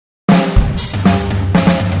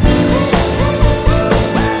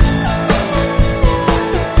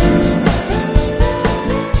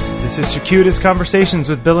is Circuitous Conversations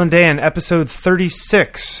with Bill and Dan, episode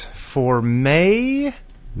 36 for May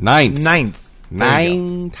 9th.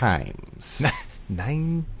 9 times.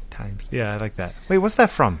 9 times. Yeah, I like that. Wait, what's that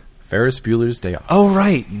from? Ferris Bueller's Day Off. Oh,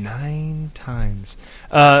 right. 9 times.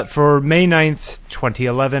 For May 9th,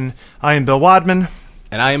 2011, I am Bill Wadman.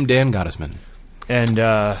 And I am Dan Gottesman.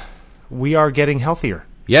 And we are getting healthier.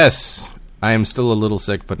 Yes. I am still a little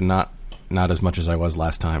sick, but not as much as I was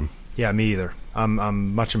last time. Yeah, me either.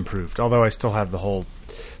 I'm much improved, although I still have the whole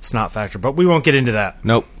snot factor, but we won't get into that.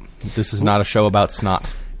 Nope. This is not a show about snot.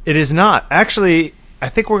 It is not. Actually, I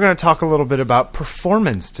think we're going to talk a little bit about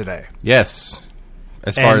performance today. Yes.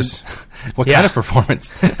 As far as what kind of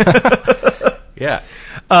performance? Yeah.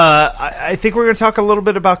 I think we're going to talk a little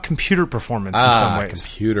bit about computer performance in some ways.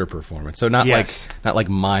 Computer performance. So not like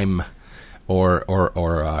mime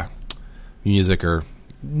or music or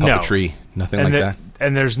puppetry, nothing like that.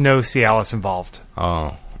 And there's no Cialis involved.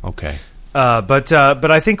 Oh, okay. But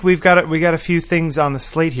I think we got a few things on the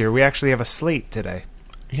slate here. We actually have a slate today.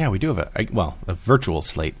 Yeah, we do have a virtual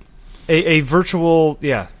slate. A virtual,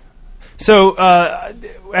 yeah. So,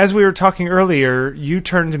 as we were talking earlier, you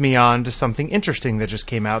turned me on to something interesting that just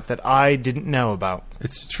came out that I didn't know about.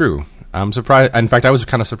 It's true. I'm surprised. In fact, I was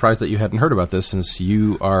kind of surprised that you hadn't heard about this, since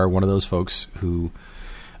you are one of those folks who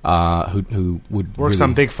would works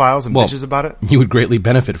on big files and bitches about it. You would greatly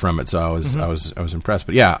benefit from it. So I was impressed.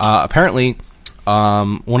 But yeah, apparently,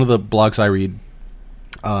 one of the blogs I read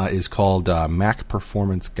is called Mac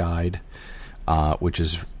Performance Guide, which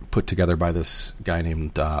is put together by this guy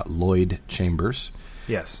named Lloyd Chambers.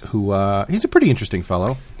 Yes, who he's a pretty interesting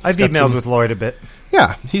fellow. I've emailed with Lloyd a bit.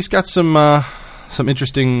 Yeah, he's got some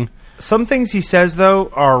interesting. Some things he says though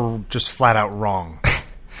are just flat out wrong.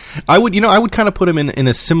 I would kind of put him in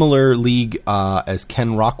a similar league as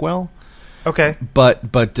Ken Rockwell. Okay, but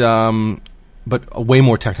way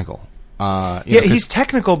more technical. He's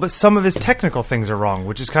technical, but some of his technical things are wrong,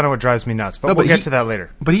 which is kind of what drives me nuts. But we'll get to that later.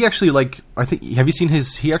 But he actually, I think, have you seen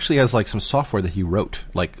his? He actually has some software that he wrote,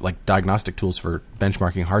 like diagnostic tools for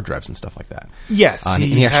benchmarking hard drives and stuff like that. Yes, and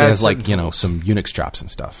he actually has some Unix chops and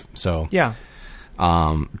stuff. So yeah.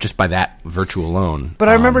 Just by that virtue alone. But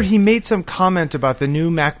I remember he made some comment about the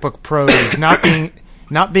new MacBook Pros not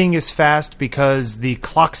being as fast because the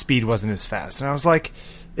clock speed wasn't as fast, and I was like,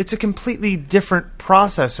 it's a completely different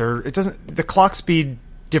processor. The clock speed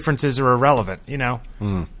differences are irrelevant, you know?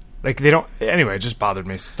 Like they don't. Anyway, it just bothered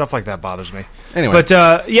me. Stuff like that bothers me. Anyway,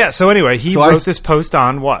 but so anyway, he wrote this post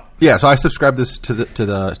on what? Yeah, so I subscribed this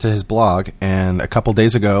to his blog, and a couple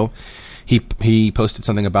days ago, he posted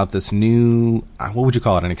something about this new, what would you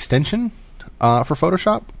call it? An extension for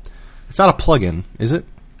Photoshop? It's not a plugin, is it?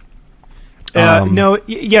 No.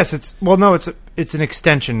 Yes, it's an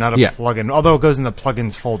extension, not a plugin. Although it goes in the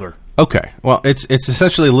plugins folder. Okay. Well, it's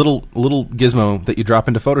essentially a little gizmo that you drop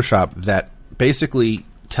into Photoshop that basically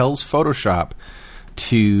tells Photoshop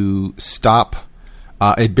to stop.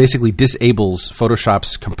 It basically disables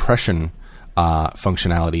Photoshop's compression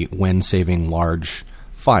functionality when saving large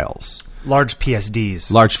files. Large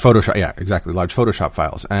PSDs. Large Photoshop, yeah, exactly. Large Photoshop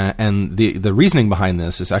files. And the reasoning behind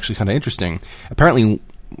this is actually kind of interesting. Apparently,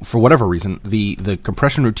 for whatever reason, the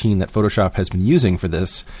compression routine that Photoshop has been using for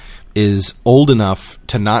this is old enough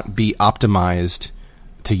to not be optimized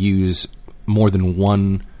to use more than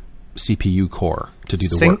one CPU core to do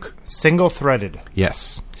the work. Single-threaded.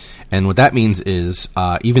 Yes. And what that means is,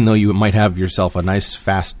 even though you might have yourself a nice,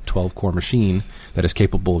 fast 12-core machine that is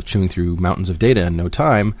capable of chewing through mountains of data in no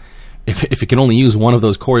time, if it can only use one of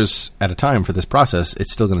those cores at a time for this process,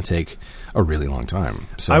 it's still going to take a really long time.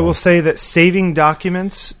 So I will say that saving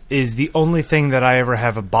documents is the only thing that I ever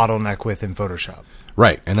have a bottleneck with in Photoshop.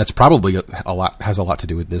 Right, and that's probably has a lot to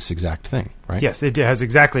do with this exact thing, right? Yes, it has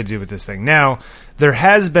exactly to do with this thing. Now, there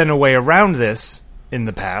has been a way around this in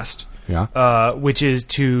the past, which is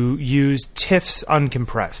to use TIFFs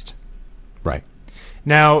uncompressed. Right.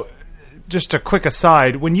 Now, just a quick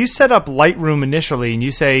aside, when you set up Lightroom initially and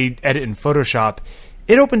you say edit in Photoshop,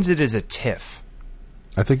 it opens it as a TIFF.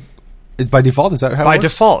 I think by default, is that how it works? By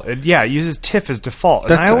default, it uses TIFF as default.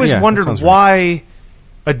 And I always wondered why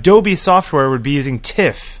Adobe software would be using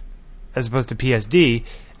TIFF as opposed to PSD,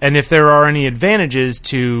 and if there are any advantages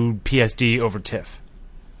to PSD over TIFF.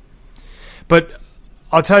 But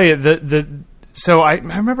I'll tell you, so I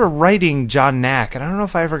remember writing John Knack, and I don't know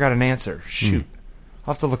if I ever got an answer. Shoot.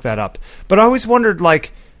 I'll have to look that up. But I always wondered,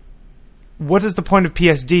 what is the point of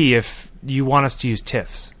PSD if you want us to use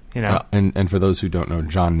TIFFs? You know? And for those who don't know,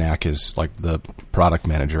 John Knack is the product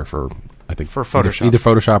manager for, I think, for Photoshop. Either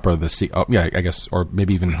Photoshop or I guess, or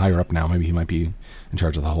maybe even higher up now. Maybe he might be in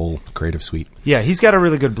charge of the whole creative suite. Yeah, he's got a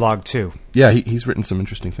really good blog too. Yeah, he's written some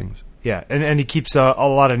interesting things. Yeah, and he keeps a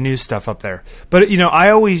lot of new stuff up there. But I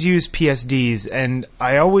always use PSDs, and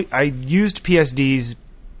I used PSDs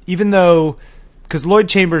even though, because Lloyd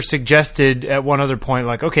Chambers suggested at one other point,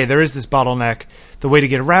 like, okay, there is this bottleneck. The way to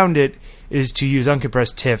get around it is to use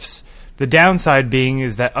uncompressed TIFFs. The downside being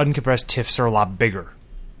is that uncompressed TIFFs are a lot bigger.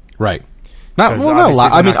 Right. Not a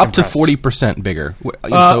lot. I mean, up to 40% bigger.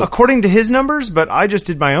 According to his numbers, but I just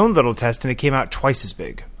did my own little test, and it came out twice as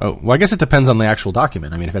big. Oh, well, I guess it depends on the actual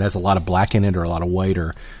document. I mean, if it has a lot of black in it or a lot of white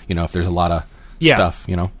or, if there's a lot of stuff,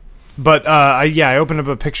 But, I opened up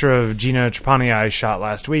a picture of Gina Trapani I shot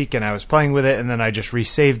last week, and I was playing with it, and then I just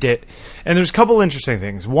resaved it. And there's a couple interesting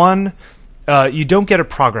things. One, you don't get a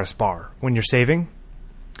progress bar when you're saving.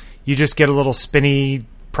 You just get a little spinny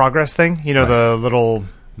progress thing. Right. The little...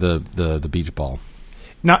 The beach ball.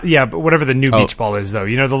 But whatever the new beach ball is, though.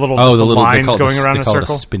 The little lines going around a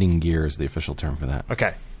circle? It a spinning gear is the official term for that.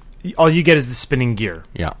 Okay. All you get is the spinning gear.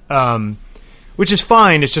 Yeah. Which is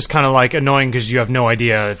fine. It's just kind of like annoying because you have no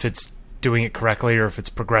idea if it's doing it correctly or if it's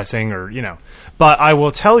progressing or, But I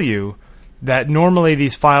will tell you that normally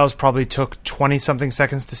these files probably took 20-something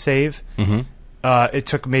seconds to save. Mm-hmm. It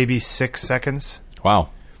took maybe 6 seconds. Wow.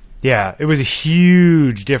 Yeah, it was a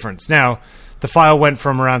huge difference. Now, the file went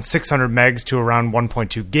from around 600 megs to around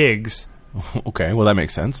 1.2 gigs. Okay, well, that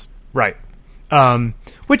makes sense. Right.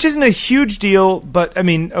 Which isn't a huge deal, but, I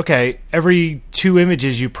mean, okay, every 2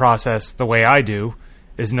 images you process the way I do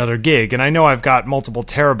is another gig. And I know I've got multiple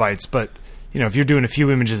terabytes, but, if you're doing a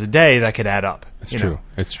few images a day, that could add up. It's true.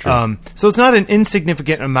 It's true. So it's not an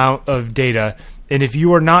insignificant amount of data. And if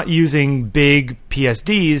you are not using big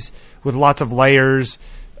PSDs with lots of layers,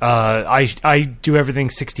 I do everything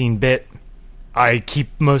 16-bit. I keep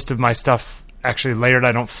most of my stuff actually layered.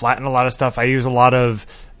 I don't flatten a lot of stuff. I use a lot of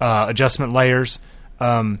adjustment layers.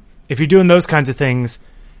 If you're doing those kinds of things,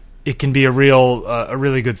 it can be a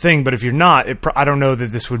really good thing. But if you're not, I don't know that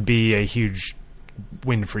this would be a huge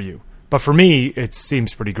win for you. But for me, it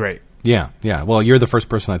seems pretty great. Yeah. Well, you're the first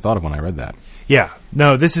person I thought of when I read that. Yeah.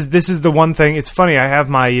 No, this is the one thing. It's funny. I have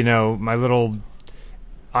my my little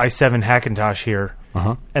i7 Hackintosh here,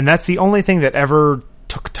 and that's the only thing that ever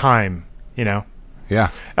took time. Yeah.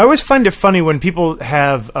 I always find it funny when people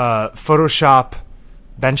have Photoshop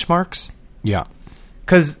benchmarks. Yeah.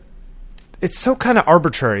 Because it's so kind of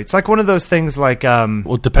arbitrary. It's like one of those things like...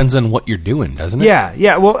 well, it depends on what you're doing, doesn't it?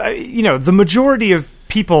 Yeah. Well, the majority of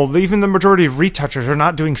people, even the majority of retouchers, are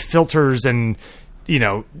not doing filters and,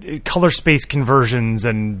 color space conversions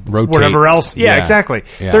and rotates. Whatever else. Yeah, exactly.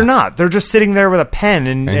 Yeah. They're not. They're just sitting there with a pen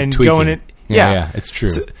and going... in. Yeah, it's true.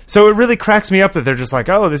 So it really cracks me up that they're just like,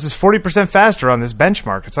 oh, this is 40% faster on this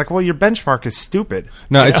benchmark. It's like, well, your benchmark is stupid.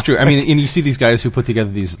 No, it's true. I mean, and you see these guys who put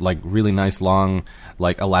together these like really nice, long,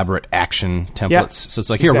 like elaborate action templates. Yeah, so it's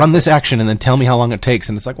like, here, run this action and then tell me how long it takes.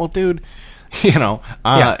 And it's like, well, dude, I'm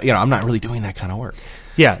not really doing that kind of work.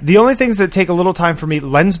 Yeah, the only things that take a little time for me,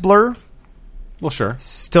 lens blur. Well, sure.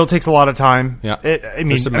 Still takes a lot of time. Yeah.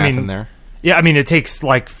 There's some math in there. Yeah, I mean, it takes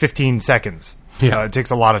like 15 seconds. Yeah, it takes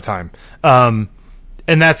a lot of time, and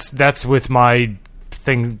that's with my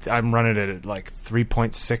thing. I'm running it at like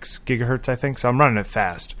 3.6 gigahertz, I think. So I'm running it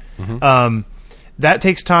fast. Mm-hmm. That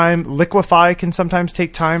takes time. Liquify can sometimes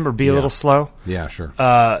take time or be a little slow. Yeah, sure.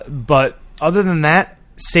 But other than that,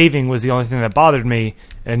 saving was the only thing that bothered me,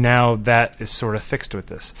 and now that is sort of fixed with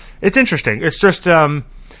this. It's interesting. It's just I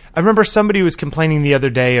remember somebody was complaining the other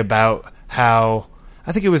day about how,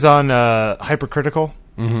 I think it was on Hypercritical.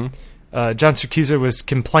 Mm-hmm. John Siracusa was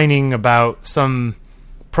complaining about some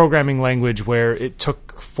programming language where it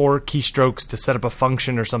took 4 keystrokes to set up a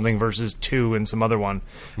function or something versus 2 in some other one.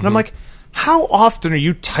 And I'm like, how often are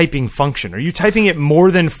you typing function? Are you typing it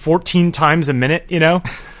more than 14 times a minute, Well,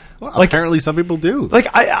 apparently some people do. Like,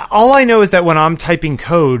 all I know is that when I'm typing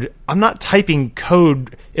code, I'm not typing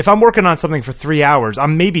code. If I'm working on something for 3 hours,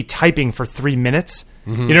 I'm maybe typing for 3 minutes.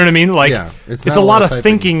 Mm-hmm. You know what I mean? Like, it's a lot of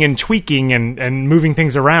thinking and tweaking and moving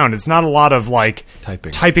things around. It's not a lot of like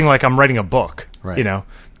typing like I'm writing a book. Right.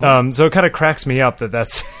 So it kind of cracks me up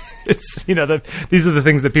that's it's these are the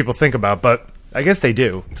things that people think about, but I guess they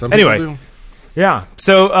do. Some people do. Yeah.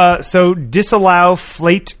 So disallow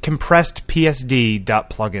flate compressed PSD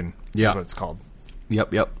 .plugin is what it's called.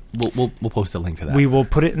 Yep. We'll post a link to that. We will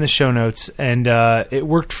put it in the show notes, and it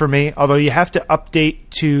worked for me. Although you have to update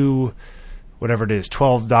to whatever it is,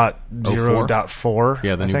 12.0.4.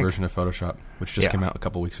 Yeah, the new version of Photoshop, which just came out a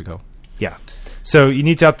couple weeks ago. Yeah. So you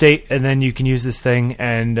need to update, and then you can use this thing.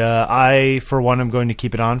 And I, for one, am going to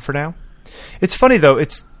keep it on for now. It's funny though.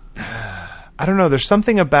 I don't know. There's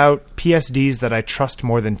something about PSDs that I trust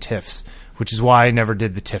more than TIFFs, which is why I never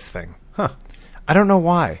did the TIFF thing. Huh. I don't know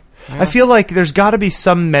why. I feel like there's got to be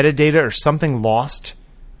some metadata or something lost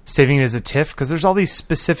saving it as a TIFF, because there's all these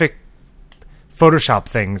specific Photoshop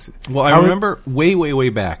things. Well, I remember way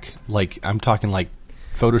back, like I'm talking like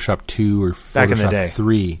Photoshop 2 or Photoshop back in the day.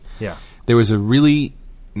 3. Yeah. There was a really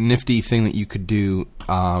nifty thing that you could do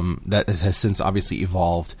that has since obviously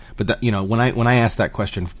evolved. But that, when I asked that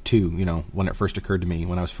question too, when it first occurred to me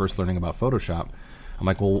when I was first learning about Photoshop, I'm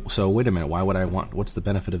like, well, so wait a minute, why would I what's the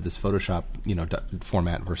benefit of this Photoshop,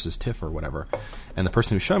 format versus TIFF or whatever? And the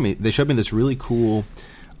person who showed me this really cool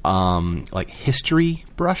like history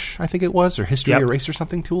brush, I think it was, or history eraser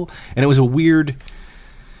something tool, and it was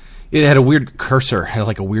it had a weird cursor, had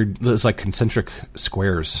like it was like concentric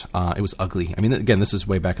squares. It was ugly. I mean, again, this is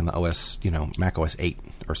way back in the OS, Mac OS 8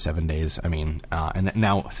 or 7 days. I mean, and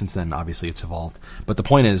now since then, obviously, it's evolved. But the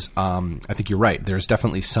point is, I think you're right. There's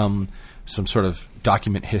definitely some sort of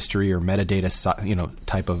document history or metadata,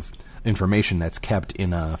 type of information that's kept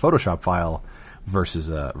in a Photoshop file versus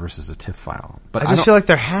a TIFF file. But I just feel like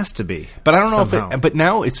there has to be. But I don't know if but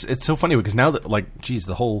now it's so funny because now that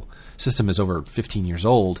the whole system is over 15 years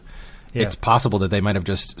old. Yeah. It's possible that they might have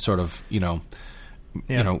just sort of, built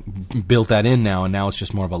that in now, and now it's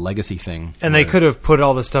just more of a legacy thing. And they could have put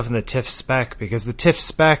all this stuff in the TIFF spec, because the TIFF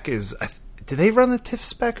spec is... Did they run the TIFF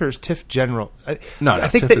spec, or is TIFF general? No,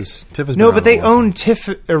 TIFF is no, but they owned TIFF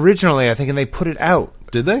originally, I think, and they put it out.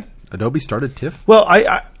 Did they? Adobe started TIFF? Well,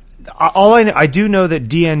 I do know that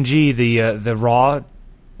DNG, the raw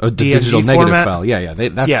the DNG digital negative format, file,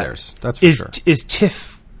 that's theirs. That's for sure. Is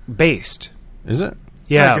TIFF based? Is it?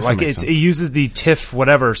 Yeah, like it uses the TIFF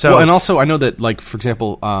whatever. So, and also I know that, like, for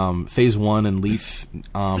example, Phase 1 and Leaf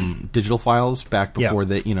digital files back before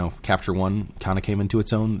the Capture One kind of came into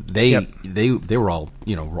its own. They were all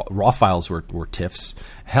raw files were TIFFs.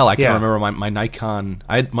 Hell, I can remember my Nikon.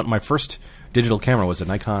 I had my first digital camera was a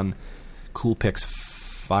Nikon Coolpix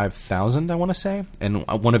 5000, I want to say, and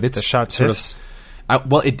one of its the shot TIFFs.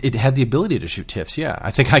 It had the ability to shoot TIFFs. Yeah,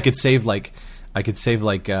 I think I could save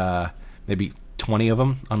maybe 20 of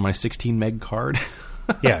them on my 16 meg card.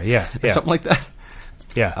 yeah. Something like that.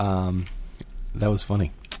 Yeah. That was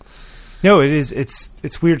funny. No, it is.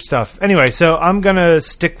 It's weird stuff. Anyway, so I'm going to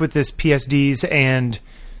stick with this PSDs and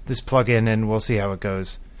this plugin, and we'll see how it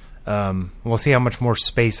goes. We'll see how much more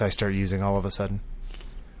space I start using all of a sudden.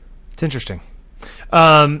 It's interesting.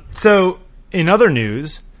 So in other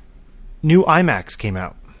news, new iMacs came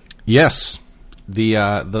out. Yes.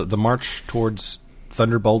 The march towards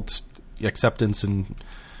Thunderbolt acceptance and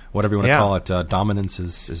whatever you want to call it, dominance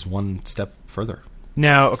is one step further.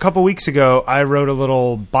 Now, a couple weeks ago, I wrote a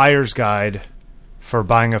little buyer's guide for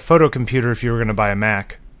buying a photo computer if you were going to buy a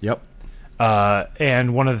Mac. Yep.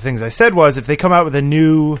 And one of the things I said was, if they come out with a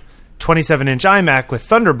new 27-inch iMac with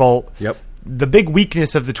Thunderbolt, the big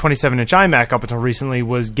weakness of the 27-inch iMac up until recently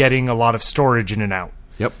was getting a lot of storage in and out.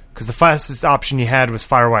 Yep. Because the fastest option you had was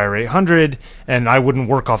FireWire 800, and I wouldn't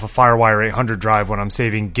work off a FireWire 800 drive when I'm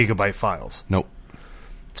saving gigabyte files. Nope.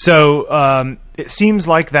 So it seems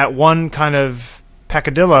like that one kind of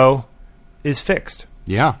peccadillo is fixed.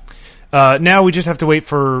 Yeah. Now we just have to wait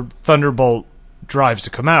for Thunderbolt drives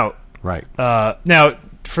to come out. Right. Now,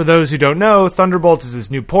 for those who don't know, Thunderbolt is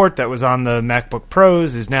this new port that was on the MacBook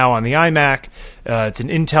Pros, is now on the iMac. It's an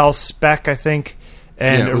Intel spec, I think.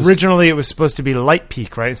 And originally it was supposed to be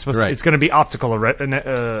LightPeak, right? It's going to be optical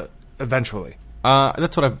eventually.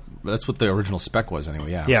 That's what the original spec was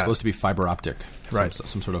anyway. Yeah. It's supposed to be fiber optic. Right.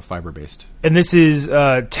 Some sort of fiber based. And this is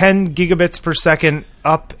 10 gigabits per second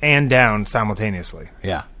up and down simultaneously.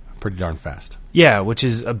 Yeah. Pretty darn fast. Yeah, which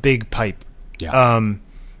is a big pipe. Yeah.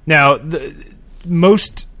 Now,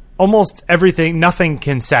 almost everything, nothing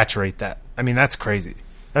can saturate that. I mean, that's crazy.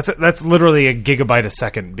 That's literally a gigabyte a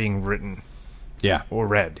second being written. Yeah, or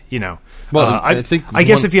read. Well, I think I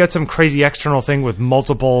guess if you had some crazy external thing with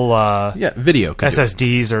multiple video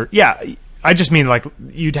SSDs or I just mean like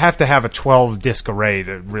you'd have to have a 12 disk array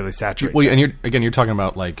to really saturate. Well, and you're talking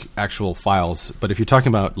about like actual files, but if you're talking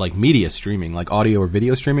about like media streaming, like audio or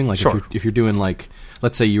video streaming, like if you're doing like,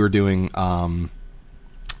 let's say you were doing 4K,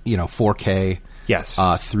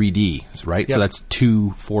 3D, right? Yep. So that's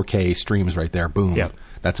 2 4K streams right there. Boom. Yep.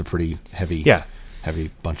 That's a pretty heavy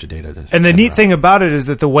bunch of data. And the neat thing about it is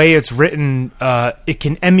that the way it's written, it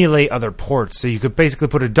can emulate other ports. So you could basically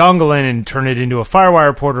put a dongle in and turn it into a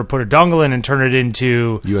FireWire port, or put a dongle in and turn it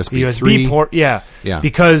into USB 3 port. Yeah.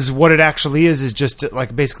 Because what it actually is just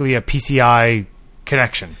like basically a PCI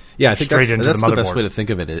connection. Yeah, I think straight that's into the best way to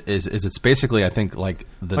think of it. Is it's basically, I think, like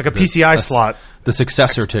a PCI slot, the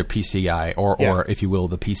successor to PCI, or if you will,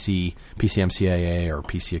 the PCMCIA or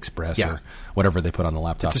PC Express or whatever they put on the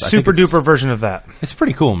laptop. It's a super duper version of that. It's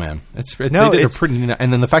pretty cool, man. They did a pretty neat,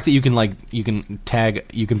 and then the fact that you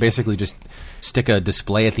can basically just stick a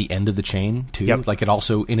display at the end of the chain too. Yep. Like it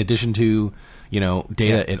also, in addition to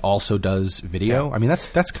data, it also does video. Yeah. I mean,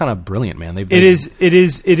 that's kind of brilliant, man. It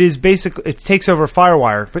is basically, it takes over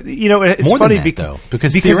FireWire, but it's more funny than that, though,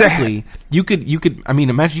 because theoretically you could I mean,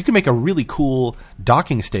 imagine you could make a really cool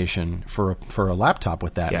docking station for a laptop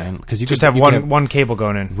with that, man. Because you just have one cable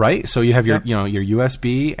going in, right? So you have your your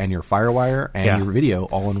USB and your FireWire and your video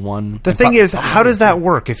all in one. The thing is, how does that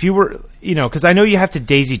work? If you were, because I know you have to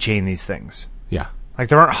daisy chain these things. Yeah. Like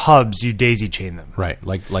there aren't hubs, you daisy chain them. Right,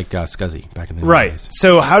 like SCSI back in the right. days.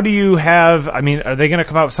 So how do you have, I mean, are they going to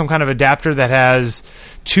come out with some kind of adapter that has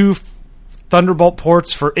two Thunderbolt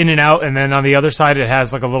ports for in and out, and then on the other side it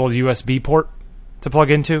has like a little USB port to plug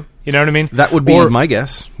into? You know what I mean? That would be my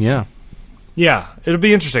guess, yeah. Yeah, it'll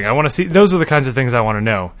be interesting. I want to see, those are the kinds of things I want to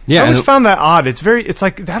know. Yeah, I always found that odd. It's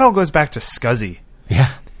like, that all goes back to SCSI. Yeah.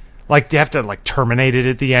 Like, do you have to terminate it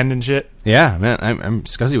at the end and shit? Yeah, man.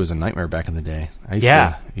 SCSI was a nightmare back in the day. I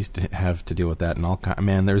used to have to deal with that and all kind.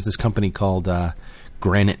 Man, there was this company called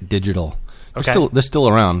Granite Digital. They're still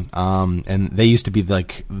around, and they used to be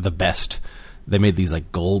like the best. They made these like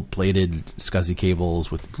gold-plated SCSI cables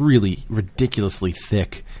with really ridiculously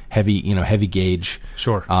thick, heavy gauge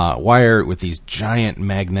wire with these giant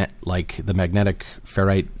the magnetic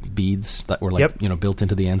ferrite beads that were built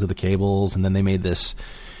into the ends of the cables, and then they made this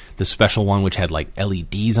special one which had like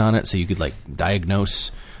LEDs on it, so you could like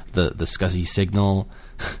diagnose the SCSI signal.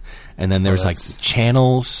 And then there's like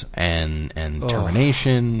channels and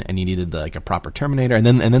termination, and you needed like a proper terminator. And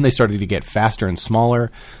then they started to get faster and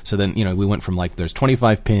smaller. So then we went from like there's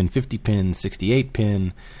 25 pin, 50 pin, 68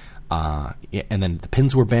 pin, and then the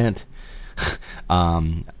pins were bent.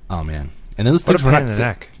 Oh man. And then those things were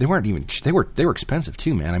they weren't even they were expensive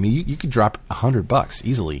too, man. I mean, you could drop $100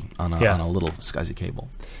 easily on a little SCSI cable.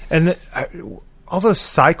 And all those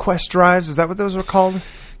SiQuest drives, is that what those were called?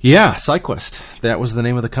 Yeah, SiQuest. That was the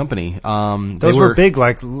name of the company. Those were big,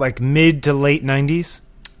 like mid to late 90s.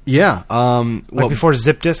 Yeah, before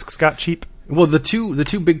zip disks got cheap. Well, the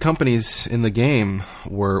two big companies in the game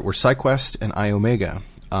were SiQuest and iOmega.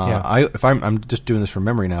 I'm just doing this from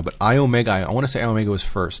memory now, but iOmega, I want to say iOmega was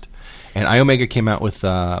first, and iOmega came out with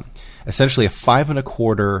essentially a 5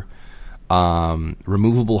 1/4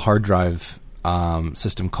 removable hard drive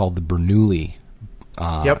system called the Bernoulli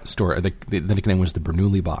store. The nickname was the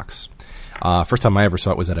Bernoulli box. First time I ever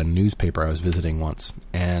saw it was at a newspaper I was visiting once,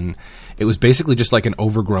 and it was basically just like an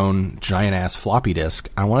overgrown giant ass floppy disk.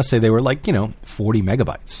 I want to say they were like 40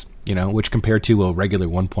 megabytes, which compared to a regular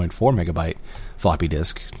 1.4 megabyte floppy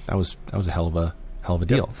disk, that was a hell of a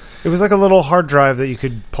deal. It was like a little hard drive that you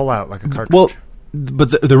could pull out like a cartridge. Well, but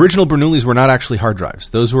the original Bernoullis were not actually hard drives.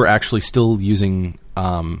 Those were actually still using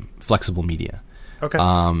flexible media. Okay.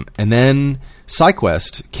 And then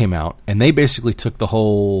SiQuest came out, and they basically took the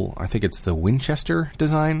whole, I think it's the Winchester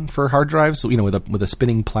design for hard drives, with a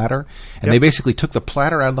spinning platter, and they basically took the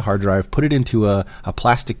platter out of the hard drive, put it into a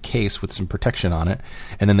plastic case with some protection on it,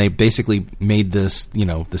 and then they basically made this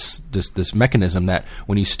mechanism that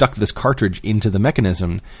when you stuck this cartridge into the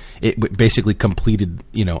mechanism, it basically completed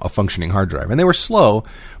a functioning hard drive. And they were slow,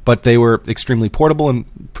 but they were extremely portable and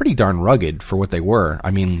pretty darn rugged for what they were.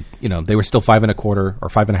 I mean, they were still 5 1/4 or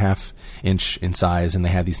 5 1/2 inch in size, and they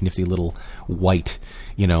had these nifty little white,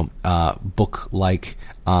 book-like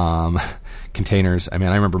containers. I mean,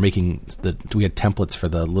 I remember we had templates for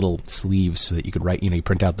the little sleeves so that you could write, you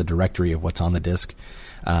print out the directory of what's on the disk,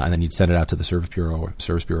 and then you'd send it out to the service bureau or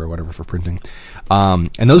whatever for printing.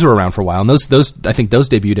 And those were around for a while, and those I think those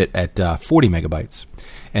debuted at 40 megabytes.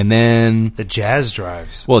 And then the Jazz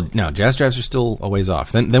drives. Well, no, Jazz drives are still a ways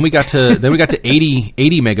off. Then we got to 80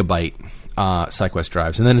 megabyte SiQuest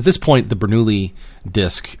drives, and then at this point, the Bernoulli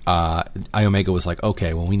disk, iOmega was like,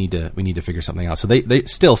 okay, well, we need to figure something out. So they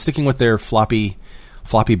still sticking with their floppy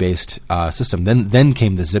based system. Then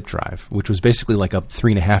came the zip drive, which was basically like a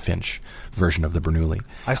 3.5 inch version of the Bernoulli.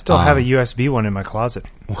 I still have a USB one in my closet.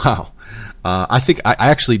 Wow. I think I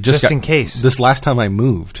actually just in case. This last time I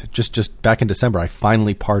moved, just back in December, I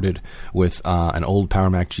finally parted with an old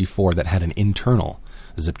PowerMac G4 that had an internal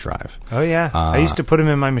zip drive. Oh yeah, I used to put them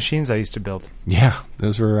in my machines I used to build. Yeah,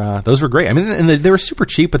 those were great. I mean, and they were super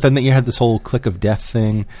cheap, but then you had this whole click of death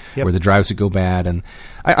thing where the drives would go bad, and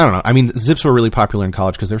I don't know. I mean, zips were really popular in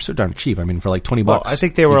college because they were so darn cheap. I mean, for like $20. Well, I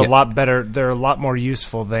think they were a lot better. They're a lot more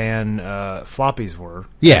useful than floppies were.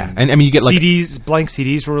 Yeah, and I mean, you get CDs. Blank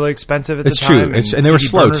CDs were really expensive at the time. It's true, and they were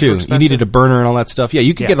slow too. You needed a burner and all that stuff. Yeah,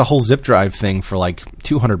 you could get the whole zip drive thing for like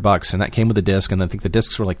 $200, and that came with a disc. And I think the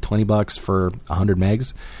discs were like $20 for 100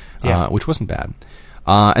 megs, which wasn't bad.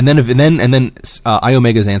 And then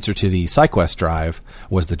iOmega's answer to the SideQuest drive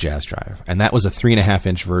was the Jazz drive, and that was a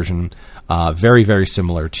 3.5-inch version, very, very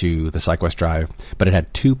similar to the SideQuest drive, but it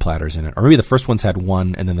had 2 platters in it. Or maybe the first ones had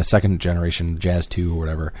 1, and then the second generation, Jazz 2 or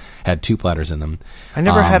whatever, had 2 platters in them. I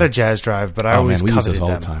never had a Jazz drive, but I always coveted them. We used those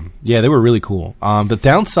all the time. Yeah, they were really cool. The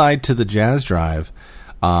downside to the Jazz drive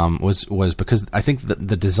was because I think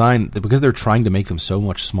the design, because they're trying to make them so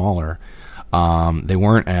much smaller, they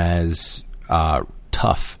weren't as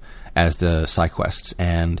tough as the SideQuests.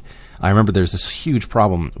 And I remember there's this huge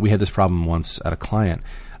problem. We had this problem once at a client,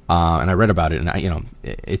 and I read about it, and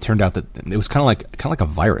it turned out that it was kind of like a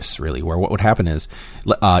virus, really, where what would happen is,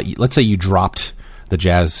 let's say you dropped the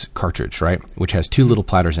Jazz cartridge, right, which has 2 little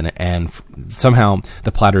platters in it, and somehow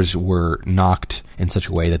the platters were knocked in such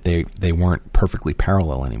a way that they weren't perfectly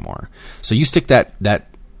parallel anymore. So you stick that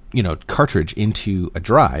cartridge into a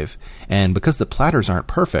drive, and because the platters aren't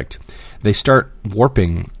perfect, they start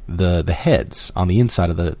warping the heads on the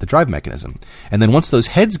inside of the drive mechanism. And then once those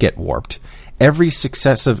heads get warped, every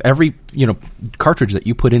cartridge that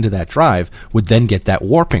you put into that drive would then get that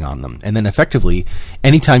warping on them. And then effectively,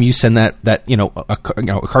 anytime you send a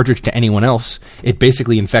cartridge to anyone else, it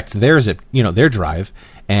basically infects their drive.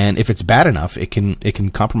 And if it's bad enough, it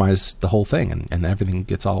can compromise the whole thing, and everything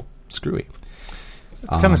gets all screwy.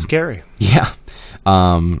 It's kind of scary. Yeah.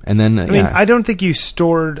 And then I mean, I don't think you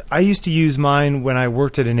stored. I used to use mine when I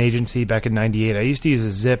worked at an agency back in '98. I used to use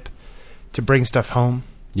a zip to bring stuff home.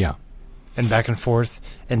 Yeah. And back and forth,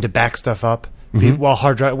 and to back stuff up. While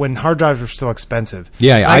when hard drives were still expensive.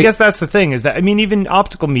 Yeah. I guess that's the thing. Is that, I mean, even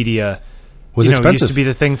optical media was expensive. Used to be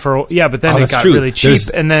the thing for but then it got really cheap,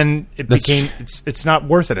 and then it became it's not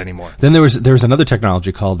worth it anymore. Then there was another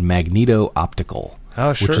technology called magneto optical.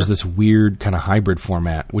 Oh, sure. Which is this weird kind of hybrid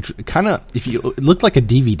format, which kind of, it looked like a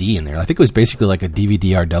DVD in there. I think it was basically like a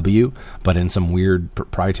DVD-RW, but in some weird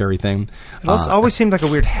proprietary thing. It always seemed like a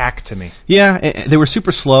weird hack to me. Yeah, they were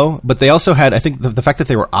super slow, but they also had, I think, the fact that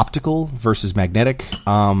they were optical versus magnetic.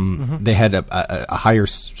 They had a higher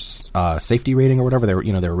safety rating or whatever. They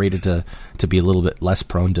were rated to be a little bit less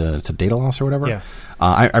prone to data loss or whatever. Yeah.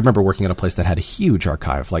 I remember working at a place that had a huge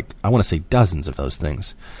archive, like I want to say dozens of those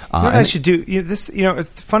things. I should do this.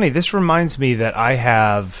 It's funny. This reminds me that I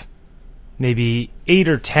have maybe 8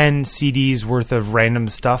 or 10 CDs worth of random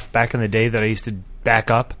stuff back in the day that I used to back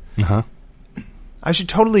up. I should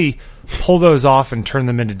totally pull those off and turn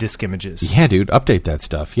them into disk images. Yeah, dude, update that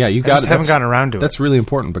stuff. Yeah, you got. I just haven't gotten around to it. That's really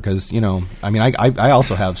important because I mean, I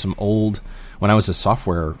also have some old, when I was a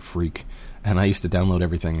software freak, and I used to download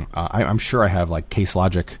everything. I'm sure I have like Case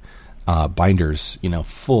Logic binders,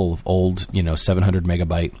 full of old, 700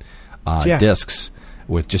 megabyte discs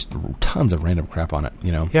with just tons of random crap on it,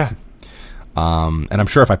 Yeah. And I'm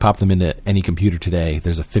sure if I pop them into any computer today,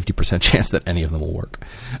 there's a 50% chance that any of them will work.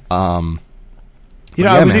 I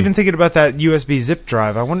was even thinking about that USB zip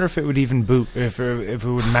drive. I wonder if it would even boot, if it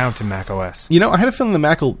would mount in Mac OS. I have a feeling the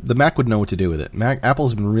Mac would know what to do with it.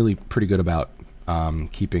 Apple's been really pretty good about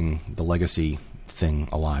keeping the legacy thing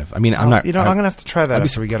alive. I mean, I'm going to have to try that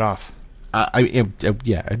after we get off.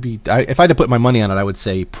 If I had to put my money on it, I would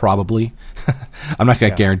say probably. I'm not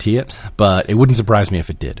going to guarantee it, but it wouldn't surprise me if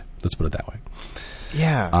it did. Let's put it that way.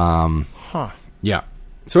 Yeah. Yeah.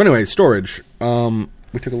 So anyway, storage.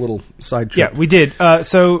 We took a little side trip. Yeah, we did.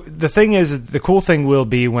 So the thing is, the cool thing will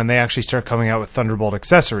be when they actually start coming out with Thunderbolt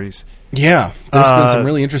accessories. Yeah. There's been some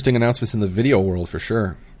really interesting announcements in the video world for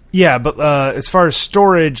sure. Yeah, but as far as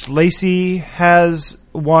storage, Lacey has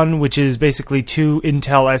one, which is basically 2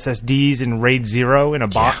 Intel SSDs in RAID 0 in a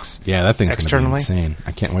box. Yeah, that thing's going to be insane.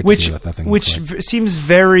 I can't wait to see what that thing looks like. Which seems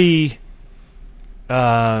very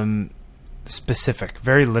specific,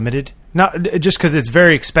 very limited. Not just because it's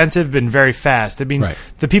very expensive and very fast. I mean,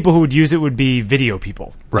 the people who would use it would be video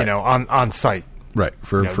people, on site. Right,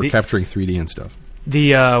 for capturing 3D and stuff.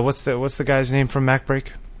 The what's the guy's name from MacBreak?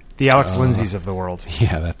 The Alex Lindsay's of the world.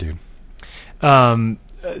 Yeah, that dude.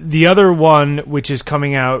 The other one, which is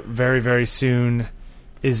coming out very, very soon,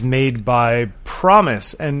 is made by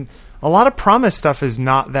Promise. And a lot of Promise stuff is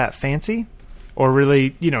not that fancy, or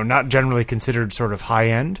really, not generally considered sort of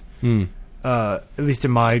high-end, at least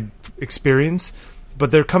in my experience.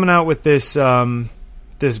 but they're coming out with this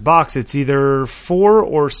this box. It's either 4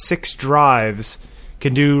 or 6 drives.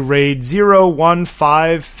 Can do RAID 0, 1,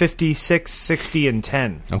 5, 56, 60, and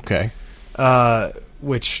 10. Okay.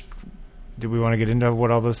 Which, do we want to get into what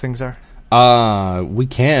all those things are? We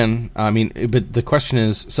can. I mean, but the question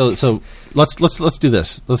is, so let's do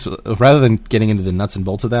this. Let's, rather than getting into the nuts and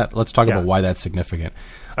bolts of that, let's talk about why that's significant.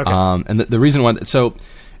 Okay. And the reason why. So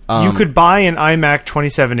you could buy an iMac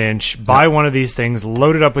 27-inch, buy one of these things,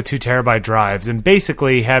 load it up with 2 terabyte drives, and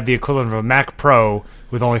basically have the equivalent of a Mac Pro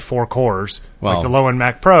with only 4 cores, like the low-end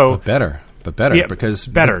Mac Pro. But better, yeah, because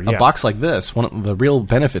better, a box like this, the real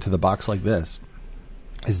benefit to the box like this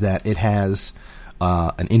is that it has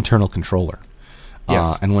an internal controller.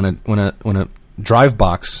 Yes. And when a drive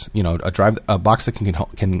box, a box that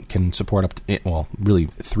can support up to, well, really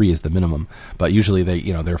 3 is the minimum, but usually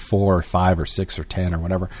they're 4 or 5 or 6 or 10 or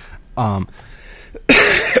whatever.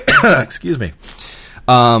 Excuse me.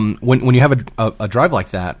 When you have a drive like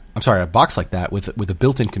that, a box like that with a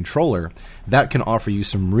built-in controller, that can offer you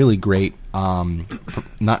some really great,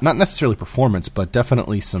 not necessarily performance, but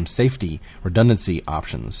definitely some safety redundancy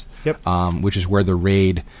options. Yep. Which is where the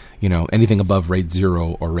RAID, anything above RAID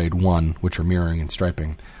 0 or RAID 1, which are mirroring and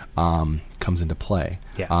striping, comes into play.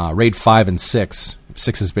 Yeah. RAID 5 and 6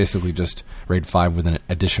 is basically just RAID 5 with an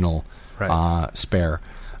additional spare,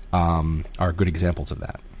 are good examples of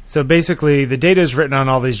that. So basically, the data is written on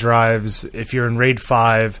all these drives. If you're in RAID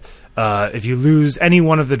 5, if you lose any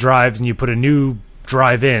one of the drives and you put a new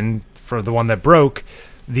drive in for the one that broke,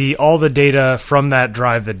 all the data from that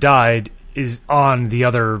drive that died is on the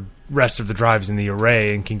other rest of the drives in the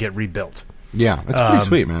array and can get rebuilt. Yeah, it's pretty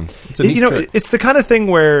sweet, man. It's a neat trick. It's the kind of thing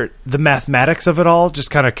where the mathematics of it all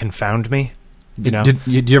just kind of confound me. Did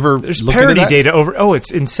you ever There's look parity into that? data over. Oh,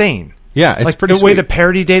 it's insane. Yeah, it's like pretty the sweet. way the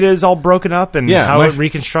parity data is all broken up and how my it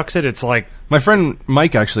reconstructs it. It's like my friend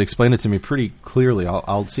Mike actually explained it to me pretty clearly.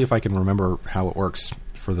 I'll see if I can remember how it works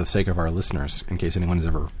for the sake of our listeners, in case anyone's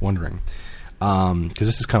ever wondering, because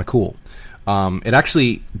this is kind of cool. It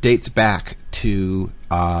actually dates back to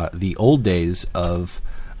the old days of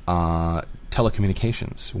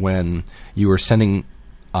telecommunications, when you were sending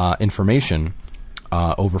information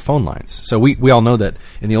over phone lines. So we all know that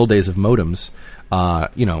in the old days of modems,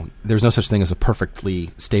 there's no such thing as a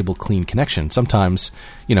perfectly stable, clean connection. Sometimes,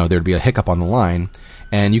 there'd be a hiccup on the line,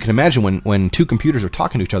 and you can imagine when 2 computers are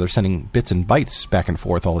talking to each other, sending bits and bytes back and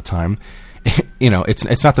forth all the time.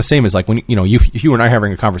 It's not the same as like when if you and I are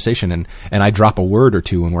having a conversation and I drop a word or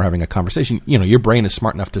two when we're having a conversation. Your brain is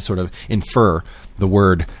smart enough to sort of infer the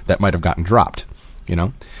word that might have gotten dropped.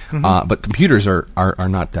 Mm-hmm. But computers are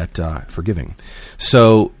not that forgiving.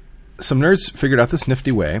 So some nerds figured out this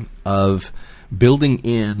nifty way of building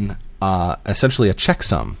in essentially a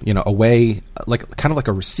checksum, a way kind of like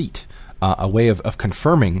a receipt, a way of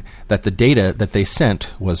confirming that the data that they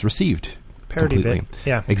sent was received. Parity completely. bit.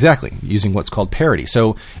 Yeah. Exactly. Using what's called parity.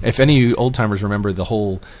 So if any of you old timers remember the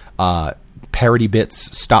whole parity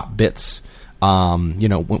bits, stop bits, when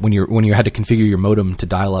you had to configure your modem to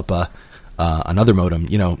dial up another modem,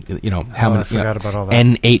 how many? I forgot about all that.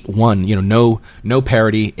 N81, no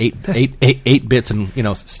parity, 8 bits,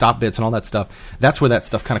 and stop bits and all that stuff. That's where that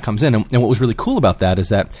stuff kind of comes in. And what was really cool about that is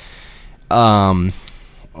that,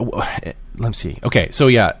 let's see. Okay, so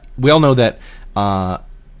yeah, we all know that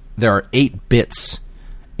there are 8 bits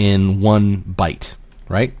in 1 byte,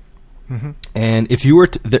 right? Mm-hmm. And if you were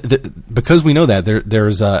because we know that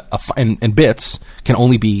there's and bits can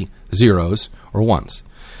only be zeros or ones.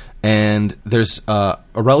 And there's a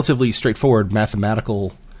relatively straightforward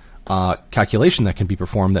mathematical calculation that can be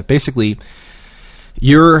performed that basically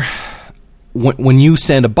when you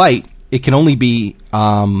send a byte, it can only be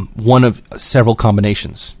one of several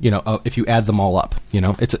combinations. If you add them all up,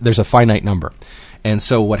 there's a finite number. And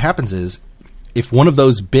so what happens is, if one of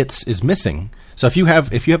those bits is missing, so if you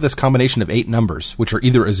have this combination of 8 numbers, which are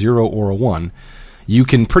either a 0 or a 1, you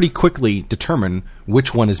can pretty quickly determine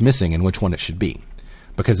which one is missing and which one it should be.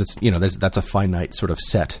 Because it's that's a finite sort of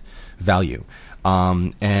set value,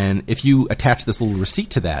 and if you attach this little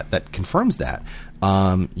receipt to that confirms that,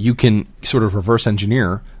 you can sort of reverse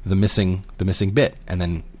engineer the missing bit, and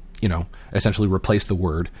then essentially replace the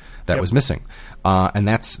word that was missing, and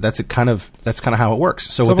that's kind of how it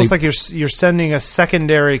works. So it's almost like you're sending a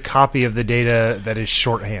secondary copy of the data that is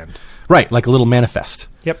shorthand, right? Like a little manifest.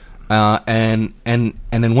 Yep. And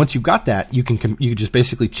then once you've got that, you can just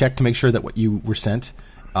basically check to make sure that what you were sent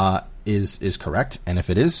is correct, and if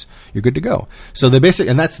it is, you're good to go. So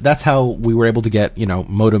that's how we were able to get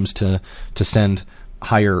modems to send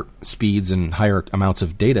higher speeds and higher amounts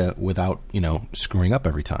of data without screwing up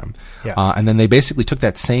every time. Yeah. And then they basically took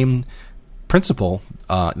that same principle,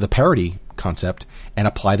 the parity concept, and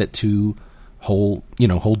applied it to whole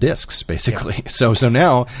disks, basically. Yeah. So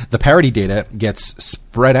now the parity data gets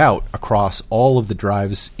spread out across all of the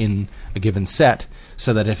drives in a given set,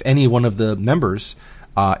 so that if any one of the members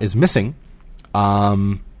is missing,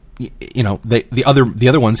 the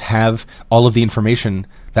other ones have all of the information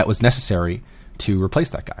that was necessary to replace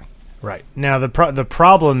that guy. Right. Now the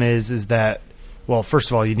problem is that, well,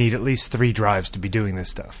 first of all, you need at least 3 drives to be doing this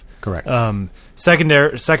stuff. Correct.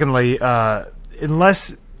 Secondly,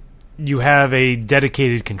 unless you have a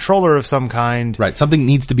dedicated controller of some kind. Right, something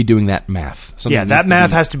needs to be doing that math. That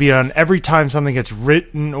math has to be done every time something gets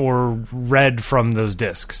written or read from those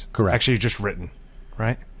disks. Correct. Actually, just written,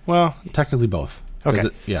 right? Well, technically both. Okay.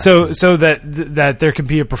 So that there could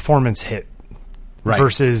be a performance hit, right,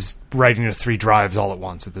 versus writing to 3 drives all at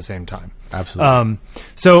once at the same time. Absolutely.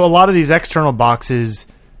 So a lot of these external boxes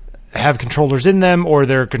have controllers in them, or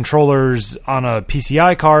they're controllers on a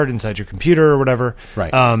PCI card inside your computer or whatever.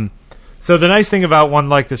 Right. So the nice thing about one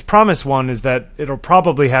like this Promise one is that it'll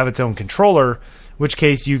probably have its own controller, in which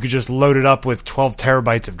case you could just load it up with 12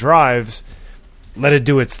 terabytes of drives, let it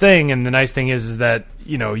do its thing, and the nice thing is that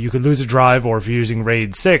you could lose a drive, or if you're using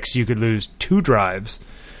RAID 6, you could lose 2 drives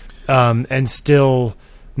and still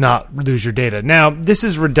not lose your data. Now, this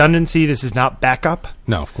is redundancy. This is not backup.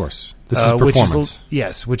 No, of course. This is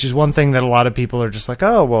performance. Which is one thing that a lot of people are just like,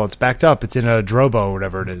 oh, well, it's backed up. It's in a Drobo or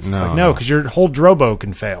whatever it is. It's no, because your whole Drobo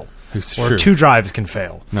can fail. It's or true. 2 drives can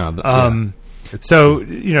fail. No, so,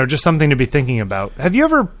 just something to be thinking about. Have you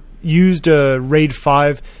ever used a RAID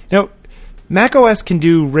 5? Mac OS can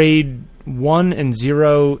do RAID 1 and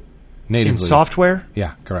 0 natively in software?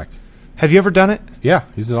 Yeah, correct. Have you ever done it? Yeah,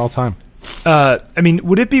 use it all the time.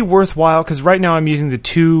 Would it be worthwhile? Because right now I'm using the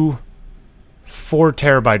 2 4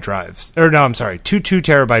 terabyte drives. Or no, I'm sorry, 2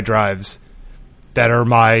 terabyte drives that are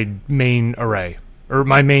my main array. Or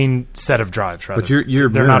my main set of drives, rather.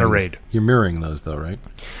 But they're not a RAID. You're mirroring those, though, right?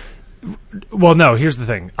 Well, no, here's the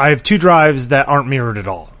thing. I have 2 drives that aren't mirrored at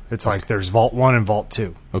all. It's like there's Vault 1 and Vault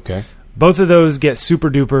 2. Okay. Both of those get super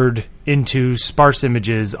dupered into sparse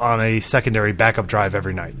images on a secondary backup drive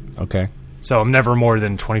every night. Okay. So I'm never more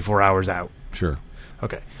than 24 hours out. Sure.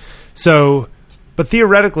 Okay. So, but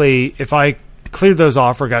theoretically, if I cleared those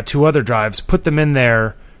off or got 2 other drives, put them in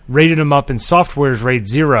there, rated them up in software's RAID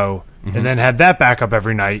 0, and then had that backup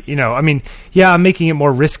every night, I'm making it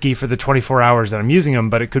more risky for the 24 hours that I'm using them,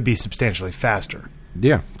 but it could be substantially faster.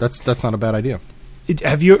 Yeah, that's not a bad idea.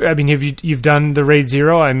 You've done the RAID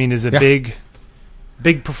 0? Is it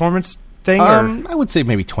big performance thing? I would say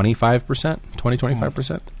maybe 25%,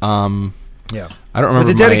 20-25%. Yeah. I don't remember.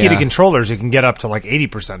 With the dedicated controllers, it can get up to like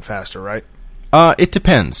 80% faster, right? It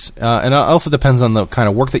depends, and it also depends on the kind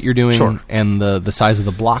of work that you're doing, sure, and the size of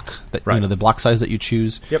the block that right, the block size that you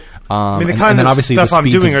choose. Yep. The kind of stuff I'm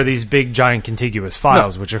doing are these big giant contiguous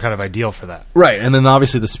files, which are kind of ideal for that. Right, and then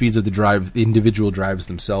obviously the speeds of the individual drives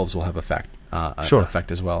themselves will have effect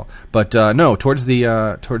as well. But no, towards the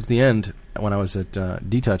end, when I was at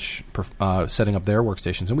DTouch setting up their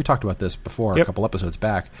workstations, and we talked about this before a couple episodes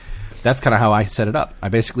back, that's kind of how I set it up. I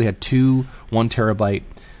basically had 2 1 terabyte.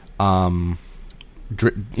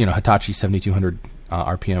 Hitachi 7200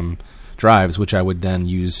 RPM drives, which I would then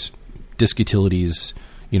use Disk Utility's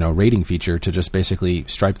rating feature to just basically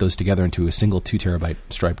stripe those together into a single 2 terabyte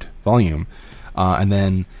striped volume, and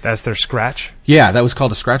then that's their Scratch. Yeah, that was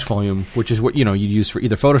called a Scratch volume, which is what you'd use for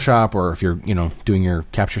either Photoshop or if you're doing your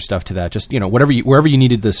capture stuff to that. Just wherever you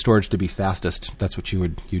needed the storage to be fastest, that's what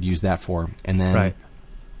you'd use that for, and then. Right.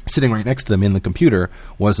 Sitting right next to them in the computer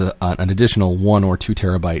was an additional 1 or 2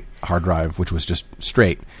 terabyte hard drive, which was just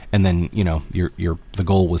straight. And then the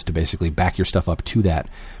goal was to basically back your stuff up to that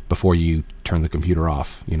before you turn the computer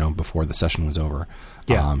off. Before the session was over,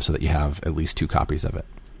 so that you have at least 2 copies of it.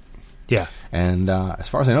 Yeah. And as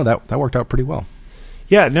far as I know, that worked out pretty well.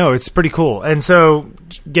 Yeah, no, it's pretty cool. And so,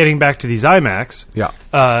 getting back to these iMacs,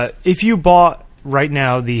 if you bought right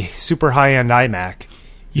now the super high end iMac,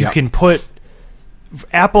 you can put.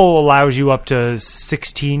 Apple allows you up to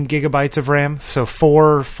 16 gigabytes of RAM, so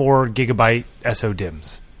 4 gigabyte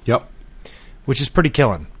SODIMMs. Yep. Which is pretty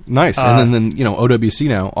killing. Nice. And then OWC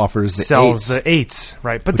now offers the 8s. Sells the 8s,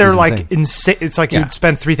 right. But they're like insane. It's like you'd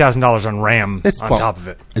spend $3,000 on RAM on top of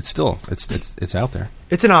it. It's still, it's out there.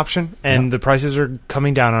 It's an option, and the prices are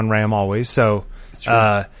coming down on RAM always, so it's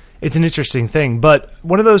an interesting thing. But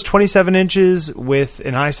one of those 27 inches with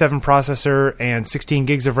an i7 processor and 16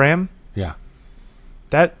 gigs of RAM,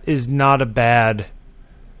 that is not a bad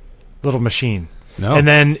little machine. No. And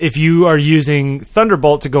then if you are using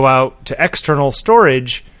Thunderbolt to go out to external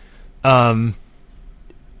storage,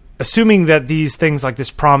 assuming that these things like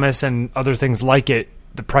this Promise and other things like it,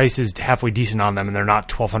 the price is halfway decent on them, and they're not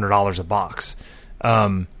 $1,200 a box,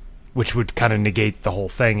 which would kind of negate the whole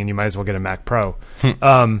thing, and you might as well get a Mac Pro.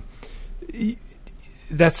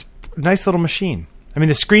 That's a nice little machine. I mean,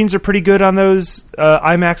 the screens are pretty good on those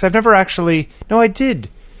iMacs. I've never actually... No, I did.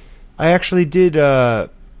 I actually did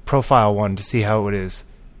profile one to see how it is.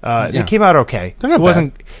 It came out okay. They're not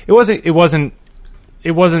bad.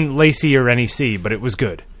 It wasn't lacy or NEC, but it was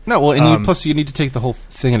good. No, well, and plus you need to take the whole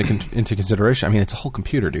thing into consideration. I mean, it's a whole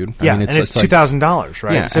computer, dude. Yeah, and it's $2,000,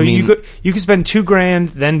 right? Yeah, so you could spend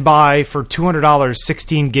 $2,000, then buy for $200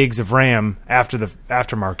 16 gigs of RAM after the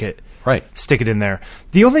aftermarket. Right. Stick it in there.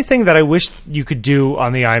 The only thing that I wish you could do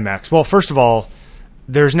on the iMacs, well, first of all,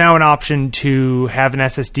 there's now an option to have an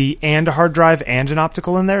SSD and a hard drive and an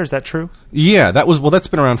optical in there. Is that true? Yeah, that's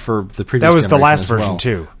been around for the previous. That was the last version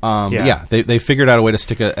too. Yeah, they figured out a way to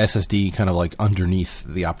stick a SSD kind of like underneath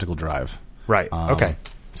the optical drive. Right. Okay.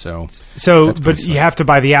 So, but you have to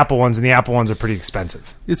buy the Apple ones, and the Apple ones are pretty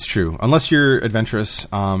expensive. It's true, unless you're adventurous. They're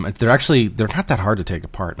not that hard to take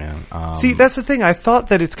apart, man. See, that's the thing. I thought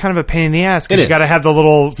that it's kind of a pain in the ass because you got to have the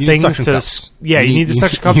little things to. Yeah, you need the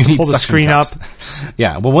suction cups to pull the screen up.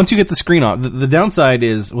 Yeah, well, once you get the screen off, the downside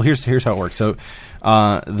is here's how it works. So,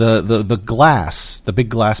 the glass, the big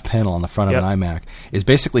glass panel on the front of an iMac is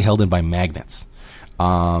basically held in by magnets.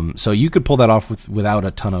 So you could pull that off without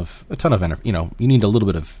a ton of energy. You need a little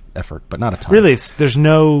bit of effort, but not a ton. Really, there's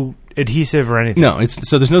no adhesive or anything. No,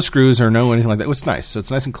 so there's no screws or no anything like that. It's nice. So it's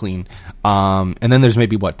nice and clean. And then there's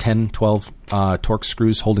maybe 10, 12 Torx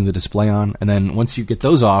screws holding the display on. And then once you get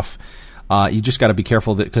those off, you just got to be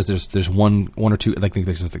careful because there's one or two. I think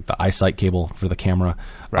there's like the iSight cable for the camera,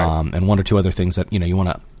 right. And one or two other things that you want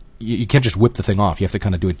to. You can't just whip the thing off. You have to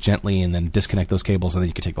kind of do it gently and then disconnect those cables, and then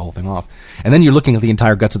you can take the whole thing off. And then you're looking at the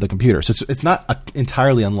entire guts of the computer. So it's not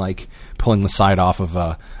entirely unlike pulling the side off of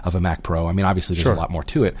a Mac Pro. I mean, obviously there's a lot more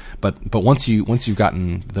to it, but once you've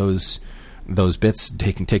gotten those bits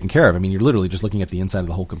taken care of, I mean, you're literally just looking at the inside of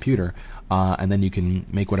the whole computer, and then you can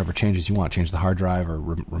make whatever changes you want. Change the hard drive, or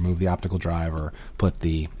remove the optical drive, or put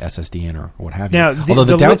the SSD in, or what have you. Now, although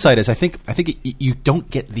the downside is, I think you don't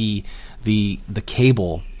get the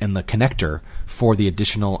cable and the connector for the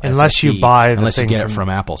additional unless SSD, you buy unless you get it from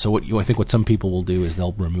Apple. So I think what some people will do is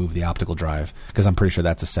they'll remove the optical drive, because I'm pretty sure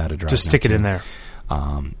that's a SATA drive. Just stick it in there.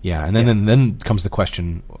 And then comes the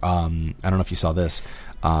question. I don't know if you saw this.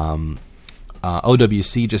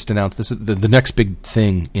 OWC just announced this. The next big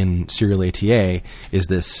thing in serial ATA is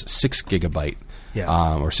this 6 gigabyte.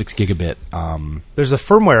 Or 6 gigabit. There's a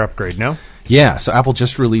firmware upgrade, no? Yeah, so Apple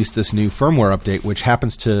just released this new firmware update, which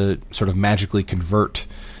happens to sort of magically convert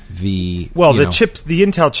the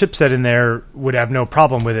Intel chipset in there would have no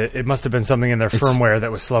problem with it. It must have been something in their firmware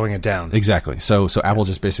that was slowing it down. Exactly. So Apple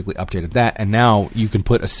just basically updated that, and now you can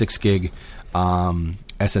put a 6 gig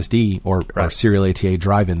SSD or serial ATA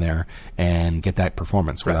drive in there and get that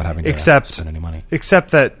performance without having to spend any money.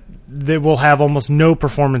 Except that they will have almost no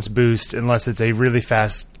performance boost unless it's a really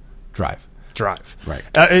fast drive. Right.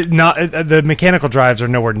 The mechanical drives are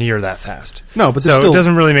nowhere near that fast. No, but so it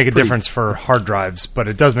doesn't really make a difference for hard drives, but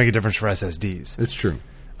it does make a difference for SSDs. It's true.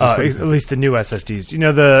 At least the new SSDs.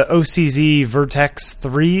 The OCZ Vertex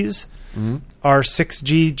 3s are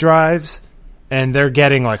 6G drives, and they're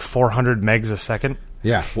getting like 400 megs a second.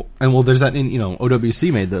 Yeah, there's that.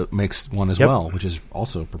 OWC makes one as well, which is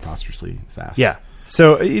also preposterously fast. Yeah.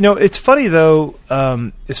 So, it's funny, though,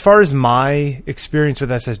 as far as my experience with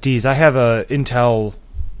SSDs, I have a Intel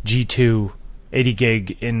G2 80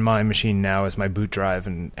 gig in my machine now as my boot drive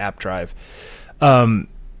and app drive.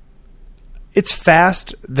 It's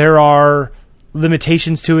fast. There are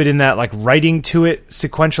limitations to it in that, like, writing to it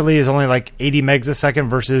sequentially is only like 80 megs a second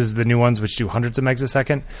versus the new ones, which do hundreds of megs a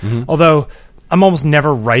second. Mm-hmm. Although I'm almost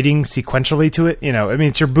never writing sequentially to it.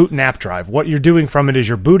 It's your boot and app drive. What you're doing from it is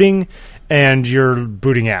you're booting and you're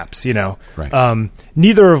booting apps, Right.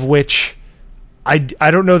 Neither of which I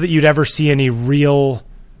don't know that you'd ever see any real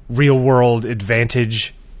world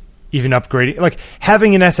advantage even upgrading. Like,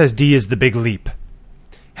 having an SSD is the big leap.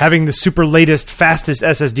 Having the super latest, fastest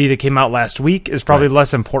SSD that came out last week is probably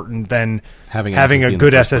less important than having a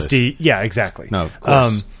good SSD. Yeah, exactly. No, of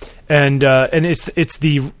course. And it's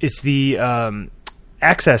the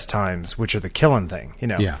access times which are the killing thing,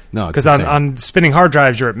 Yeah, no, because on spinning hard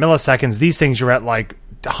drives you're at milliseconds. These things you're at like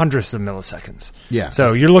hundreds of milliseconds. Yeah.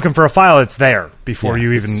 So you're looking for a file, it's there before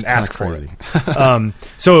you even ask for it.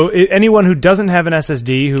 So anyone who doesn't have an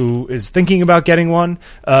SSD who is thinking about getting one,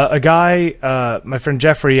 a guy, my friend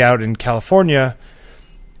Jeffrey out in California,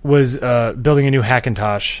 was building a new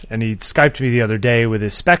Hackintosh, and he Skyped me the other day with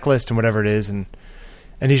his spec list and whatever it is, and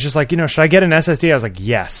And he's just like, should I get an SSD? I was like,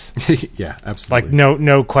 yes. Yeah, absolutely. Like,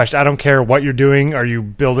 no question. I don't care what you're doing. Are you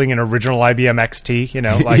building an original IBM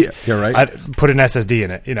XT? Like, yeah, you're right. I'd put an SSD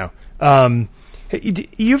in it.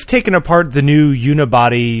 You've taken apart the new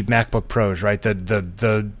unibody MacBook Pros, right?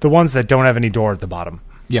 The ones that don't have any door at the bottom.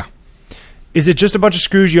 Yeah. Is it just a bunch of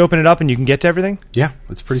screws? You open it up and you can get to everything? Yeah,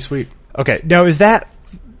 it's pretty sweet. Okay. Now, is that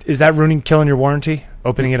killing your warranty?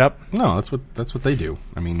 Opening it up? No, that's what they do.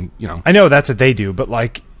 I mean, I know that's what they do, but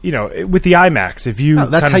like, with the iMacs, if you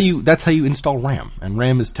that's how you install RAM, and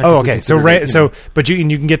RAM is technically. Oh, okay. But you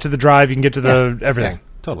can get to the drive, you can get to the everything.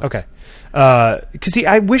 Yeah, totally. Okay. Because see,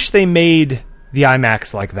 I wish they made the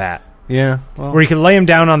iMacs like that. Yeah. Well, where you can lay them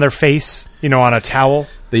down on their face, on a towel.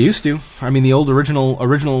 They used to. I mean, the old original.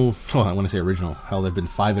 Oh, I want to say original. Hell, there've been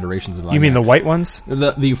 5 iterations of iMac. You mean the white ones?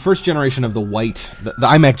 The first generation of the white, the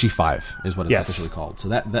iMac G5 is what it's officially called. So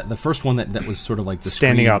that the first one that was sort of like the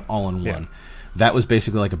standing up all in one. That was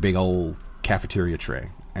basically like a big old cafeteria tray,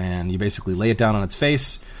 and you basically lay it down on its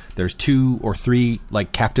face. There's 2 or 3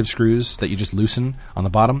 like captive screws that you just loosen on the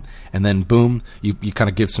bottom, and then boom, you kind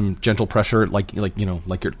of give some gentle pressure, like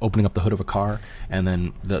you're opening up the hood of a car, and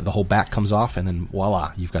then the whole back comes off, and then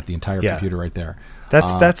voila, you've got the entire computer right there.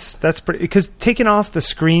 That's pretty, because taking off the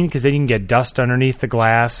screen because then you can get dust underneath the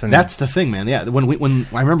glass, and that's the thing, man. Yeah, when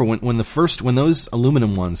I remember when those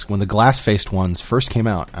aluminum ones, when the glass faced ones first came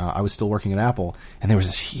out, I was still working at Apple, and there was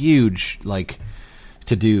this huge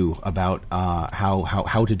to do about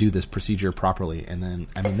how to do this procedure properly, and then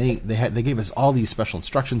they gave us all these special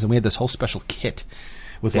instructions, and we had this whole special kit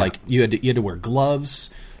with like you had to wear gloves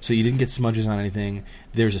so you didn't get smudges on anything.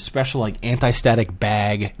 There's a special like anti-static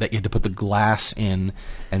bag that you had to put the glass in,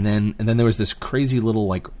 and then there was this crazy little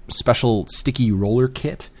like special sticky roller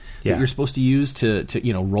kit that you're supposed to use to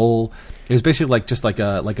roll. It was basically like just like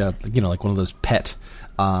one of those pet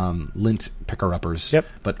lint picker-uppers,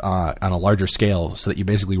 but on a larger scale, so that you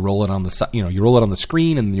basically roll it on the you roll it on the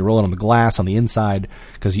screen and you roll it on the glass on the inside,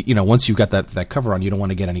 because once you've got that cover on, you don't want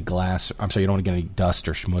to get any glass. I'm sorry, you don't want to get any dust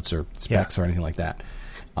or schmutz or specks or anything like that.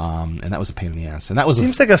 And that was a pain in the ass. And that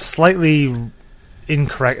seems like a slightly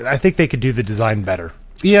incorrect. I think they could do the design better.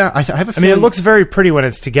 Yeah, I have a feeling. I mean, it looks very pretty when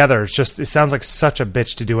it's together. It's just, it sounds like such a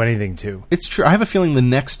bitch to do anything to. It's true. I have a feeling the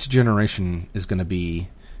next generation is going to be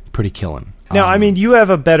pretty killing. Now, I mean, you have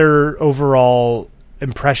a better overall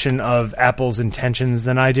impression of Apple's intentions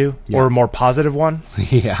than I do, or a more positive one.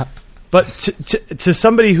 Yeah. But to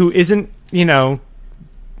somebody who isn't,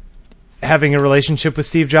 having a relationship with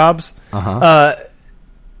Steve Jobs,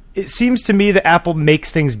 it seems to me that Apple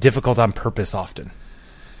makes things difficult on purpose often.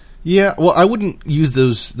 Yeah, well, I wouldn't use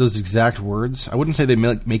those exact words. I wouldn't say they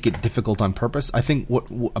make it difficult on purpose. I think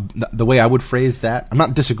the way I would phrase that, I'm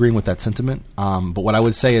not disagreeing with that sentiment, but what I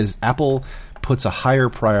would say is Apple puts a higher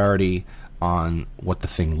priority on what the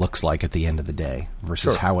thing looks like at the end of the day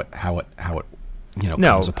versus how it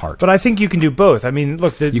comes apart. But I think you can do both. I mean,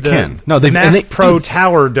 look, the Mac Pro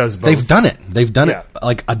Tower does both. They've done it. They've done it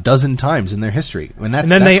like a dozen times in their history, and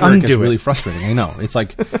then they where undo it gets really frustrating. I know. It's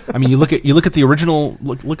like, I mean, you look at the original.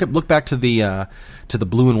 Look back to the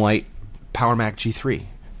blue and white Power Mac G3.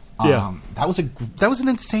 That was an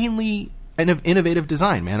insanely innovative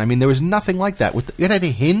design, man. I mean, there was nothing like that. It had a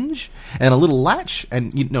hinge and a little latch,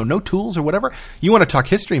 and no tools or whatever. You want to talk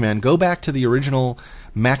history, man? Go back to the original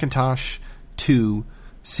Macintosh 2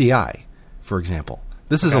 CI, for example.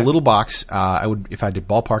 This is a little box. If I did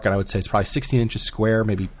ballpark it, I would say it's probably 16 inches square,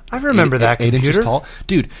 maybe. I remember that 8 inches tall,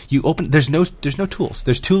 dude. You open. There's no tools.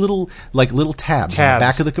 There's 2 little tabs on the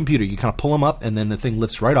back of the computer. You kind of pull them up, and then the thing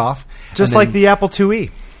lifts right off. Just like the Apple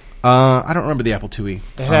IIe. I don't remember the Apple IIe.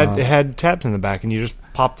 It had tabs in the back, and you just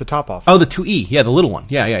pop the top off. Oh, the 2E, yeah, the little one,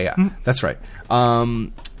 yeah. Mm-hmm. That's right.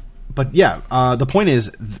 But yeah, the point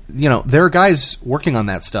is, there are guys working on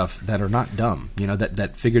that stuff that are not dumb.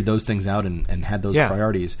 That figured those things out and had those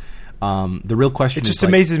priorities. The real question it just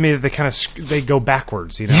amazes me that they go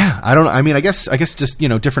backwards. Yeah, I don't. I mean, I guess just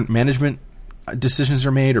different management decisions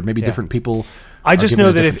are made, or maybe different people. I just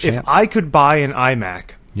know that if I could buy an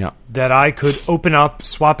iMac, that I could open up,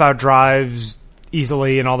 swap out drives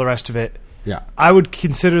easily, and all the rest of it. Yeah, I would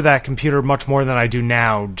consider that computer much more than I do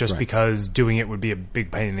now, just because doing it would be a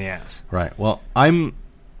big pain in the ass. Right. Well, I'm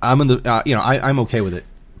in the I'm okay with it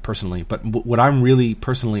personally, but what I'm really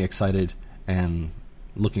personally excited and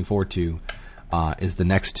looking forward to is the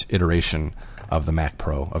next iteration of the Mac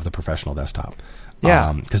Pro, of the professional desktop.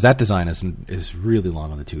 Yeah, because that design is really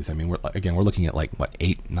long on the tooth. I mean, we're looking at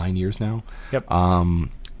 8-9 years now. Yep.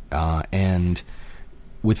 And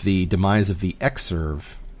with the demise of the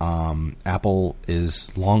Xserve. Apple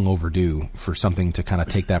is long overdue for something to kind of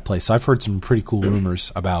take that place. So I've heard some pretty cool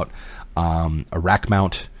rumors about a rack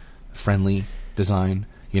mount friendly design.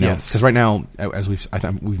 Because right now, as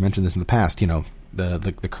we've mentioned this in the past,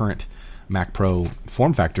 the current Mac Pro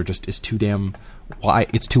form factor just is too damn wide.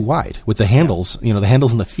 It's too wide with the handles. The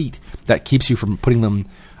handles and the feet that keeps you from putting them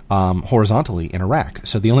horizontally in a rack.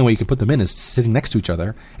 So the only way you can put them in is sitting next to each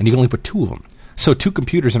other, and you can only put 2 of them. So 2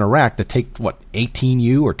 computers in a rack that take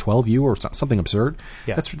 18U or 12U or something absurd.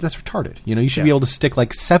 Yeah. That's retarded. You should be able to stick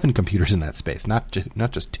like 7 computers in that space, not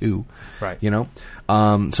just 2. Right.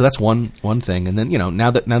 So that's one thing. And then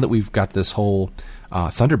now that we've got this whole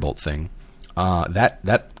Thunderbolt thing,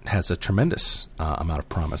 that has a tremendous amount of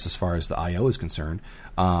promise as far as the I/O is concerned.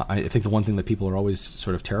 I think the one thing that people are always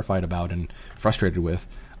sort of terrified about and frustrated with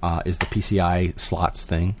is the PCI slots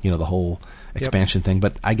thing. The whole expansion thing.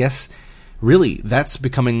 But I guess really that's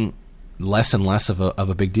becoming less and less of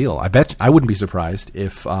a big deal. I bet I wouldn't be surprised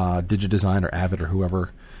if DigiDesign or Avid or whoever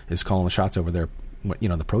is calling the shots over there,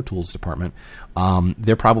 the Pro Tools department,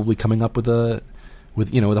 they're probably coming up with a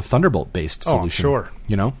Thunderbolt based solution. Oh, sure.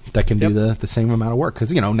 That can do the same amount of work,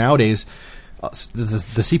 because nowadays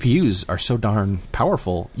the CPUs are so darn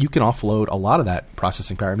powerful. You can offload a lot of that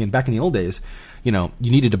processing power. I mean, back in the old days, you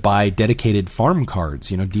needed to buy dedicated farm cards,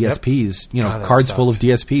 DSPs, God, cards full of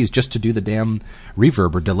DSPs just to do the damn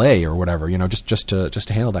reverb or delay or whatever, just to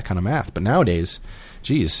handle that kind of math. But nowadays,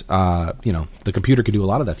 geez, the computer could do a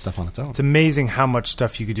lot of that stuff on its own. It's amazing how much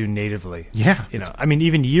stuff you could do natively. Yeah. I mean,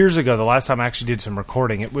 even years ago, the last time I actually did some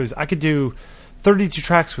recording, I could do 32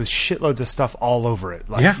 tracks with shitloads of stuff all over it.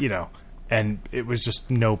 And it was just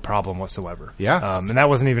no problem whatsoever. Yeah. And that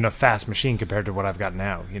wasn't even a fast machine compared to what I've got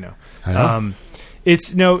now, I know.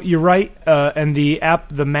 You're right. And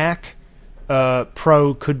the Mac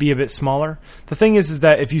Pro could be a bit smaller. The thing is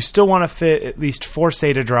that if you still want to fit at least 4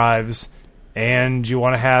 SATA drives, and you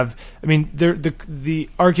want to have, the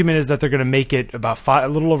argument is that they're going to make it about a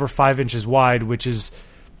little over 5 inches wide, which is,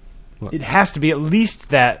 it has to be at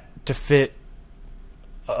least that to fit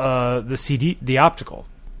the optical.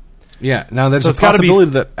 Yeah. Now there's a possibility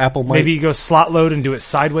that Apple might maybe go slot load and do it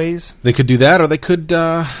sideways. They could do that, or they could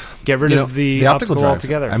get rid of the optical drive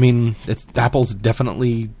altogether. I mean, Apple's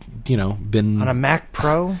definitely been on a Mac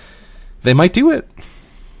Pro. They might do it.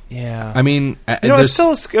 Yeah. I mean, it's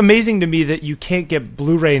still amazing to me that you can't get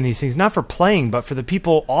Blu-ray in these things, not for playing, but for the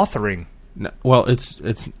people authoring. No, well, it's.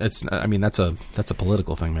 I mean, that's a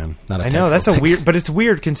political thing, man. Not a I know that's thing. weird, but it's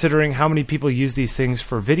weird considering how many people use these things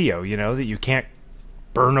for video. That you can't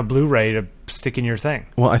burn a Blu-ray to stick in your thing.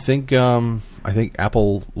 Well, I think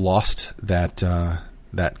Apple lost that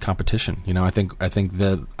competition. I think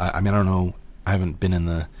that I don't know. I haven't been in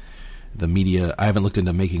the media. I haven't looked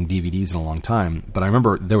into making DVDs in a long time, but I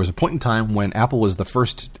remember there was a point in time when Apple was the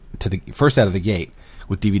first out of the gate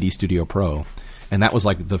with DVD Studio Pro, and that was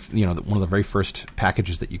like one of the very first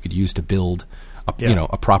packages that you could use to build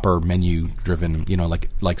a proper menu driven,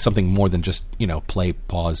 like something more than just play,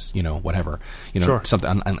 pause, whatever, sure.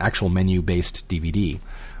 Something an actual menu based DVD,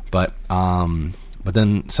 but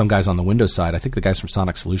then some guys on the Windows side, I think the guys from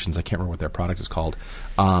Sonic Solutions, I can't remember what their product is called,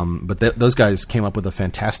 but those guys came up with a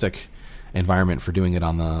fantastic environment for doing it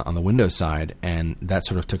on the Windows side, and that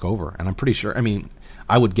sort of took over. And I'm pretty sure,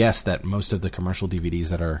 I would guess that most of the commercial DVDs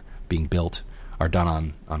that are being built are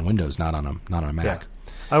done on Windows, not on a Mac. Yeah.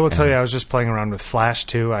 I will tell you, I was just playing around with Flash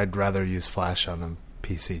too. I'd rather use Flash on a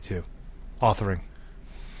PC too. Authoring.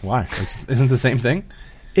 Why? Isn't the same thing?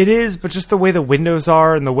 It is, but just the way the windows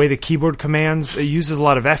are and the way the keyboard commands, it uses a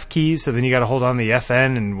lot of F keys, so then you got to hold on the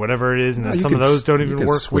FN and whatever it is, and then some of those don't even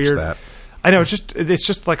work weird. That. I know, it's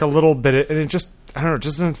just like a little bit, and it just, I don't know, it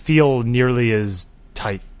just doesn't feel nearly as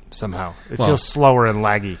tight somehow. It feels slower and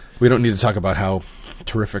laggy. We don't need to talk about how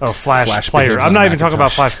terrific Flash Player. I'm not even talking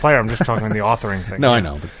about Flash Player. I'm just talking the authoring thing. No, I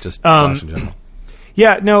know, but just Flash in general.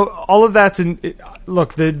 Yeah, no, all of that's in.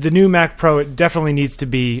 Look, the new Mac Pro, it definitely needs to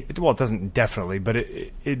be. Well, it doesn't definitely, but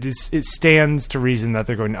it stands to reason that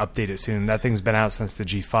they're going to update it soon. That thing's been out since the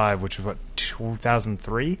G5, which was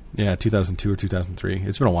 2003. Yeah, 2002 or 2003.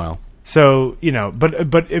 It's been a while. So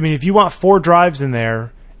but if you want 4 drives in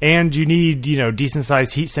there, and you need decent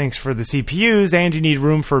sized heat sinks for the CPUs, and you need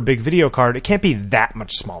room for a big video card, it can't be that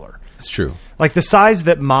much smaller. It's true. Like the size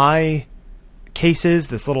that my case is,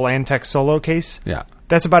 this little Antec Solo case. Yeah,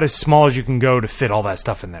 that's about as small as you can go to fit all that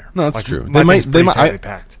stuff in there. No, that's true. They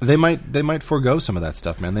might forego some of that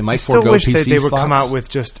stuff, man. They might still forego wish PC that they would slots. come out with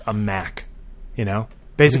just a Mac.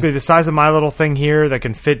 Basically the size of my little thing here that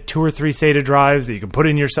can fit 2 or 3 SATA drives that you can put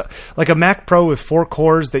in your... Like a Mac Pro with 4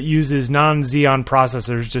 cores that uses non-Xeon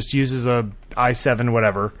processors, just uses a i7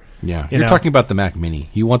 whatever, Yeah, you're talking about the Mac Mini.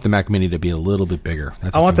 You want the Mac Mini to be a little bit bigger.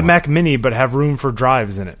 I want the Mac Mini, but have room for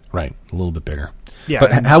drives in it. Right, a little bit bigger. Yeah,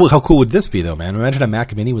 but how cool would this be, though, man? Imagine a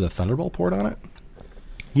Mac Mini with a Thunderbolt port on it.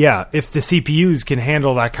 Yeah, if the CPUs can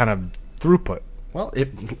handle that kind of throughput. Well,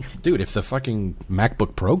 if the fucking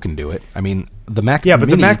MacBook Pro can do it, I mean, the Mac Mini... Yeah, but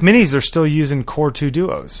the Mac Minis are still using Core 2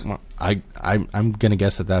 Duos. Well, I'm going to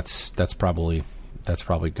guess that's probably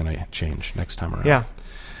going to change next time around. Yeah.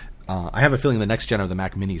 I have a feeling the next gen of the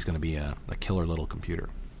Mac Mini is going to be a killer little computer.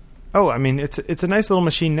 Oh, I mean, it's a nice little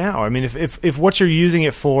machine now. I mean, if what you're using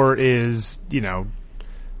it for is, the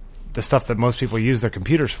stuff that most people use their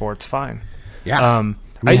computers for, it's fine. Yeah.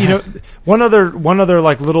 One other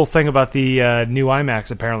like little thing about the new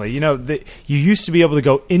iMacs. Apparently, you used to be able to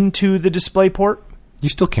go into the DisplayPort. You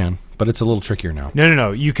still can, but it's a little trickier now.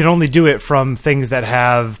 No. You can only do it from things that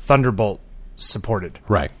have Thunderbolt supported.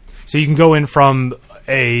 Right. So you can go in from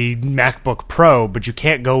a MacBook Pro, but you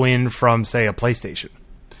can't go in from, say, a PlayStation.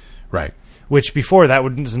 Right. Which before that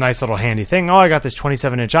was a nice little handy thing. Oh, I got this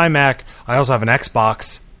 27-inch iMac. I also have an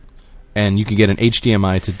Xbox. And you can get an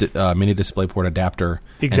HDMI to mini DisplayPort adapter.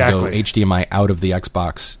 Exactly. And go HDMI out of the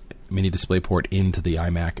Xbox mini DisplayPort into the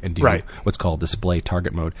iMac and do what's called display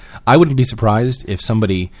target mode. I wouldn't be surprised if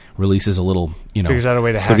somebody releases a little, figures out a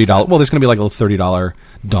way to $30. Well, there's going to be like a little $30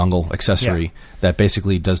 dongle accessory that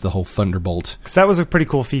basically does the whole Thunderbolt. Because that was a pretty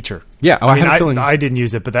cool feature. Yeah, I had a feeling I didn't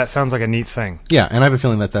use it, but that sounds like a neat thing. Yeah, and I have a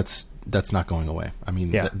feeling that's not going away. I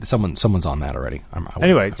mean, someone's on that already.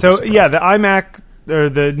 Anyway, the iMac or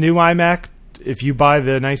the new iMac, if you buy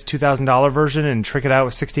the nice $2,000 version and trick it out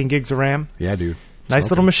with 16 gigs of RAM, yeah, dude. Nice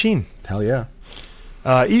little machine. Hell yeah.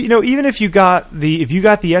 Even if you got the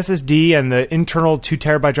SSD and the internal 2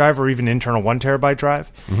 terabyte drive or even internal 1 terabyte drive,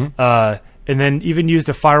 and then even used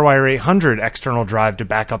a FireWire 800 external drive to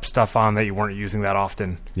back up stuff on that you weren't using that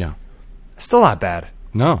often. Yeah. Still not bad.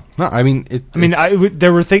 No. I mean,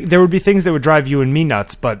 there would be things that would drive you and me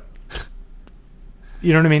nuts, but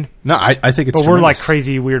you know what I mean? No, I think it's. But we're like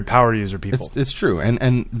crazy, weird power user people. It's true,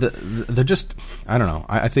 and they're just. I don't know.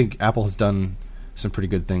 I think Apple has done some pretty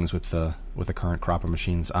good things with the current crop of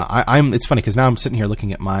machines. It's funny because now I'm sitting here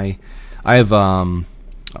looking at I have one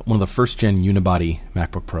of the first gen unibody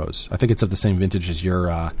MacBook Pros. I think it's of the same vintage as your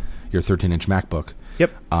 13-inch MacBook.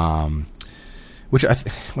 Yep. Which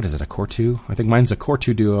what is it? A Core 2? I think mine's a Core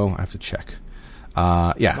 2 Duo. I have to check.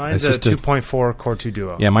 Yeah, mine's a 2.4 Core 2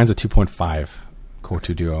 Duo. Yeah, mine's a 2.5 Core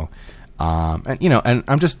 2 Duo. And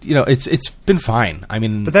I'm just, it's been fine. I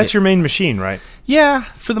mean, but that's your main machine, right? Yeah,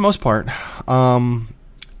 for the most part.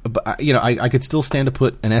 But I could still stand to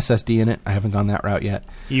put an SSD in it. I haven't gone that route yet.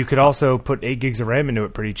 You could also put 8 gigs of RAM into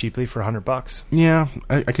it pretty cheaply for $100. Yeah,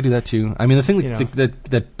 I could do that too. I mean, the thing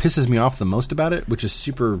that pisses me off the most about it, which is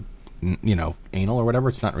super, anal or whatever,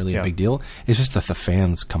 it's not really a big deal. It's just that the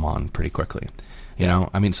fans come on pretty quickly. You know,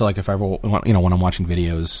 I mean, so like if I want, when I'm watching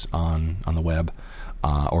videos on the web.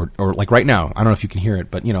 Or like right now, I don't know if you can hear it,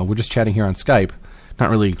 but we're just chatting here on Skype, not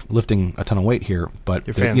really lifting a ton of weight here, but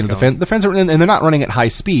the fans are, and they're not running at high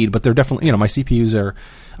speed, but they're definitely, my CPUs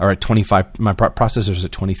are at 25, my processors at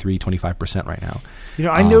 23-25% right now.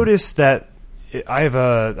 I noticed that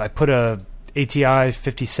I put a ATI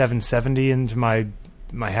 5770 into my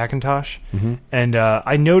Hackintosh, and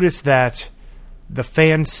I noticed that the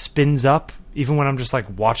fan spins up even when I'm just like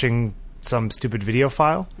watching some stupid video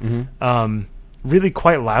file. Really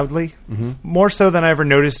quite loudly, more so than I ever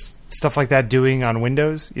noticed stuff like that doing on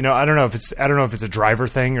Windows. I don't know if it's a driver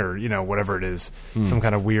thing or whatever it is, some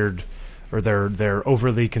kind of weird, or they're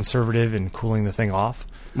overly conservative in cooling the thing off.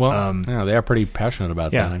 Well, they are pretty passionate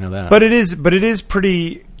about that. I know that. But it is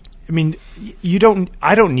pretty. I mean,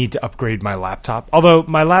 I don't need to upgrade my laptop. Although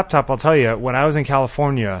my laptop, I'll tell you, when I was in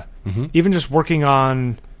California, even just working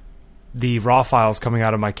on the raw files coming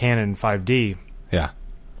out of my Canon 5D,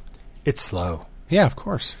 it's slow. Yeah, of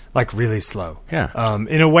course. Like really slow. Yeah.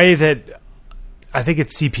 In a way that I think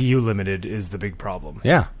it's CPU limited is the big problem.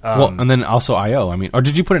 Yeah. And then also I/O. I mean, or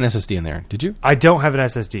did you put an SSD in there? Did you? I don't have an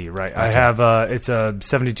SSD, right? Okay. I have it's a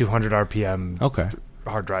 7200 RPM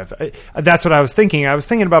hard drive. That's what I was thinking. I was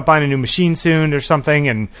thinking about buying a new machine soon or something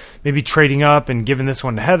and maybe trading up and giving this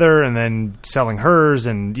one to Heather and then selling hers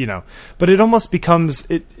and, but it almost becomes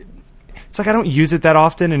it's like I don't use it that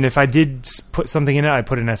often, and if I did put something in it, I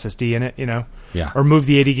put an SSD in it, Yeah. Or move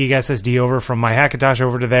the 80 gig SSD over from my Hackintosh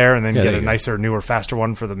over to there, and then get a nicer, newer, faster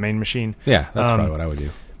one for the main machine. Yeah, that's probably what I would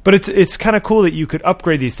do. But it's kind of cool that you could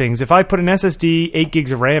upgrade these things. If I put an SSD, 8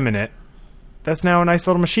 gigs of RAM in it, that's now a nice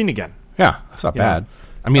little machine again. Yeah, that's not bad.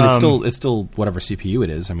 I mean, it's still whatever CPU it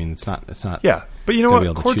is. I mean, it's not. Yeah, But you know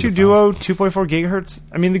what? Core 2 Duo, 2.4 gigahertz.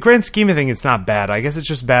 I mean, the grand scheme of things, it's not bad. I guess it's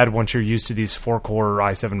just bad once you're used to these 4-core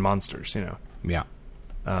i7 monsters. Yeah.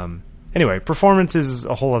 Anyway, performance is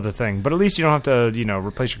a whole other thing. But at least you don't have to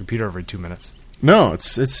replace your computer every 2 minutes. No,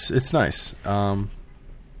 it's nice. I'm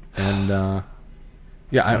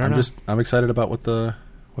excited about what the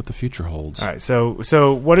future holds. All right.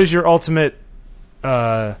 So what is your ultimate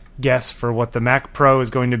guess for what the Mac Pro is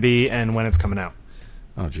going to be and when it's coming out?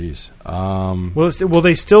 Oh, geez. Will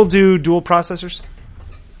they still do dual processors?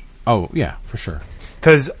 Oh, yeah, for sure.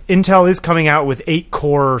 Because Intel is coming out with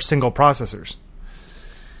 8-core single processors.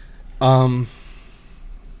 Yeah,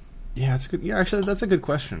 that's good. Yeah, actually, that's a good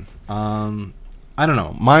question. I don't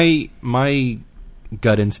know. My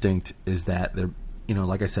gut instinct is that they're,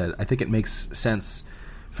 like I said, I think it makes sense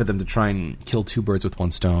for them to try and kill two birds with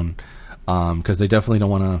one stone, because they definitely don't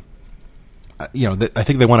want to. I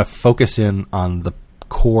think they want to focus in on the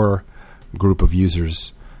core group of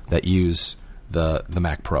users that use the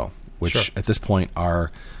Mac Pro, which sure. at this point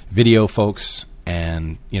are video folks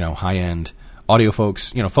and high end audio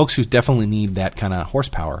folks, folks who definitely need that kind of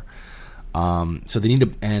horsepower. So they need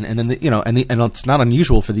to, and then and it's not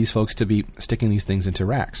unusual for these folks to be sticking these things into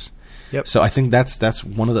racks. Yep. So I think that's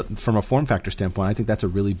one of the, from a form factor standpoint, I think that's a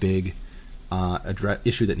really big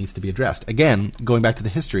issue that needs to be addressed. Again, going back to the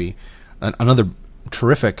history, another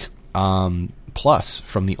terrific plus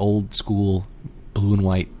from the old school blue and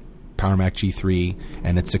white Power Mac G3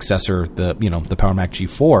 and its successor, the Power Mac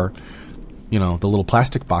G4, the little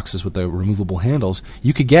plastic boxes with the removable handles.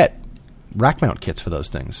 You could get rack mount kits for those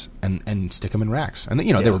things and stick them in racks. And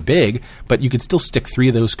they were big, but you could still stick 3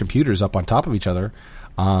 of those computers up on top of each other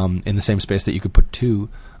in the same space that you could put 2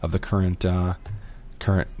 of the current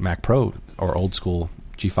Mac Pro or old school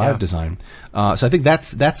G5 design. So I think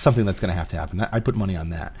that's something that's going to have to happen. I'd put money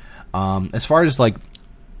on that. As far as like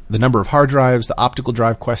the number of hard drives, the optical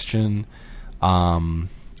drive question,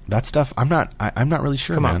 that stuff, I'm not really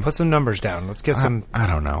sure. Come on, put some numbers down. Let's get some. I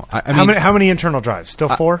don't know. How many internal drives? Still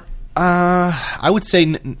 4? I would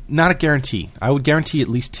say not a guarantee. I would guarantee at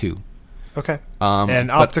least 2. Okay. And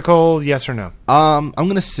optical, yes or no? I'm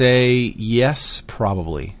going to say yes,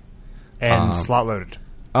 probably. And slot loaded?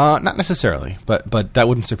 Not necessarily, but that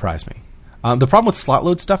wouldn't surprise me. The problem with slot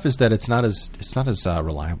load stuff is that it's not as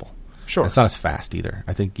reliable. Sure. It's not as fast either.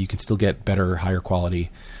 I think you can still get better, higher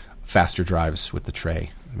quality, faster drives with the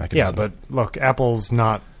tray mechanism. Yeah, but look, Apple's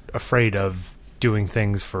not afraid of doing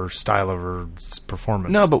things for style over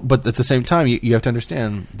performance. No, but at the same time, you have to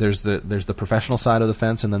understand there's the professional side of the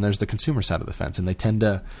fence, and then there's the consumer side of the fence, and they tend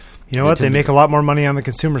to. You know what? They make a lot more money on the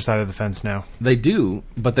consumer side of the fence now. They do,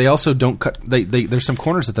 but they also don't cut. There's some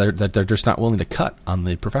corners that they're just not willing to cut on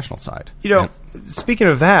the professional side. Speaking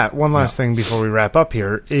of that, one last thing before we wrap up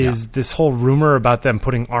here is this whole rumor about them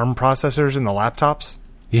putting ARM processors in the laptops.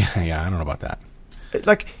 Yeah, I don't know about that.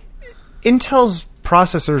 Like, Intel's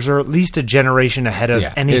processors are at least a generation ahead of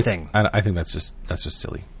anything. I think that's just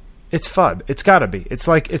silly. It's FUD. It's got to be. It's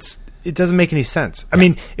like it doesn't make any sense. I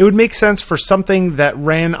mean, it would make sense for something that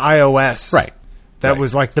ran iOS. Right. That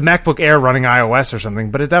was like the MacBook Air running iOS or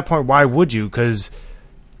something. But at that point, why would you? Because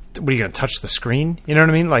what are you going to touch the screen? You know what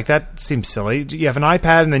I mean? Like, that seems silly. You have an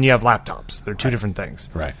iPad and then you have laptops. They're two different things.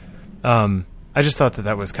 Right. I just thought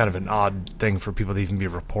that was kind of an odd thing for people to even be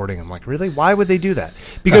reporting. I'm like, really? Why would they do that?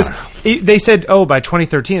 Because they said, by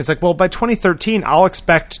 2013. It's like, well, by 2013, I'll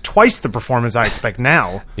expect twice the performance I expect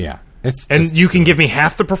now. Yeah. And you can give me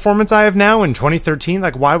half the performance I have now in 2013?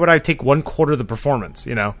 Like, why would I take 1/4 the performance,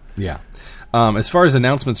 Yeah. As far as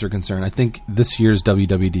announcements are concerned, I think this year's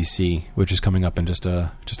WWDC, which is coming up in just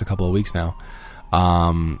a couple of weeks now,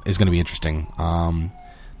 is going to be interesting.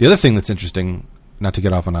 The other thing that's interesting, not to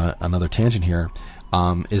get off on another tangent here,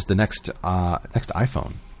 is the next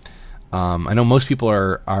iPhone. I know most people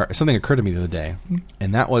are something occurred to me the other day,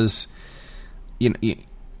 and that was,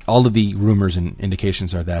 all of the rumors and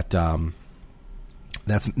indications are that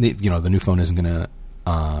that's the new phone isn't going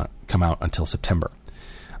to come out until September.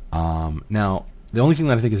 Now, the only thing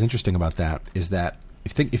that I think is interesting about that is that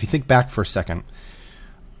if you think back for a second,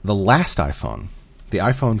 the last iPhone, the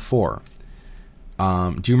iPhone 4.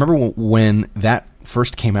 Do you remember when that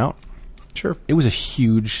first came out? Sure. It was a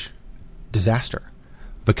huge disaster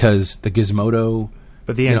because the Gizmodo.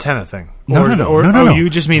 But the antenna thing. No. You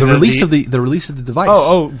just mean the release of the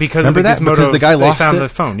device. Because remember of the that? Gizmodo, because the guy lost found the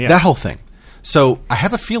phone. Yeah. That whole thing. So I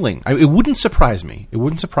have a feeling it wouldn't surprise me. It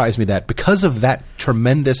wouldn't surprise me that because of that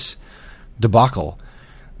tremendous debacle,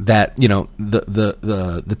 that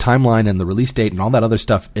the timeline and the release date and all that other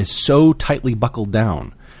stuff is so tightly buckled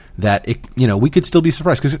down that we could still be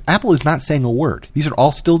surprised because Apple is not saying a word. These are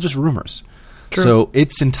all still just rumors. True. So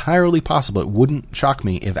it's entirely possible. It wouldn't shock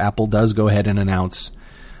me if Apple does go ahead and announce,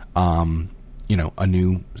 a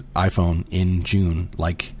new iPhone in June,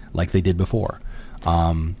 like they did before.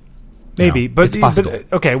 Maybe, but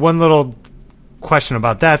okay. One little question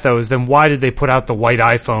about that though is then why did they put out the white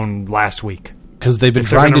iPhone last week? Because they've been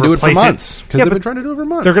trying to do it for months. They've been trying to do it for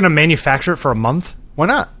months. They're going to manufacture it for a month. Why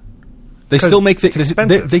not? They still make they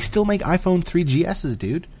still make iPhone 3GSs,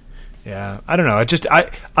 dude. Yeah, I don't know.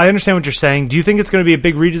 I understand what you're saying. Do you think it's going to be a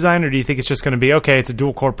big redesign, or do you think it's just going to be okay? It's a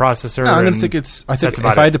dual core processor. No, I'm going to think it's. I think if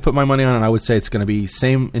I had to put my money on it, I would say it's going to be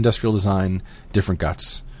same industrial design, different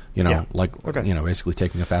guts. Basically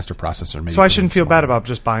taking a faster processor. Maybe so I shouldn't feel bad about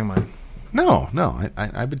just buying mine. No.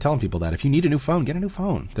 I've been telling people that if you need a new phone, get a new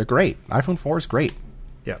phone. They're great. iPhone 4 is great.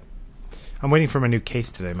 Yeah, I'm waiting for my new case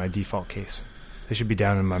today. My default case. They should be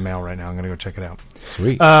down in my mail right now. I'm going to go check it out.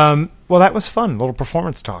 Sweet. Well, that was fun. A little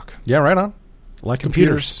performance talk. Yeah, right on. Like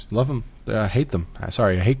computers. Love them. I hate them.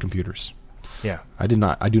 Sorry, I hate computers. Yeah. I do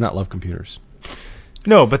not love computers.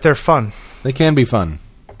 No, but they're fun. They can be fun.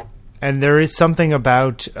 And there is something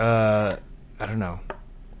about, I don't know.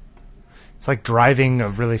 It's like driving a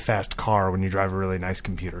really fast car when you drive a really nice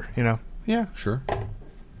computer, you know? Yeah, sure.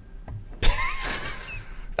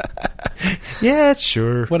 Yeah,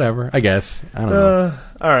 sure. Whatever, I guess. I don't know.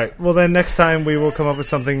 All right. Well, then next time we will come up with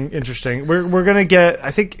something interesting. We're going to get,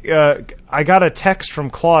 I think, I got a text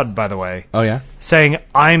from Claude, by the way. Oh, yeah? Saying,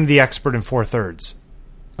 I'm the expert in 4/3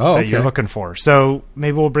 that you're looking for. So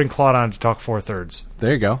maybe we'll bring Claude on to talk 4/3.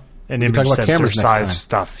 There you go. And image sensor size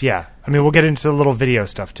stuff. Yeah. I mean, we'll get into a little video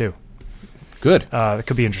stuff, too. Good. That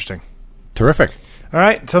could be interesting. Terrific. All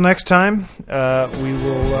right. Until next time, we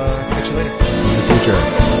will catch you later. In the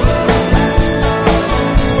future.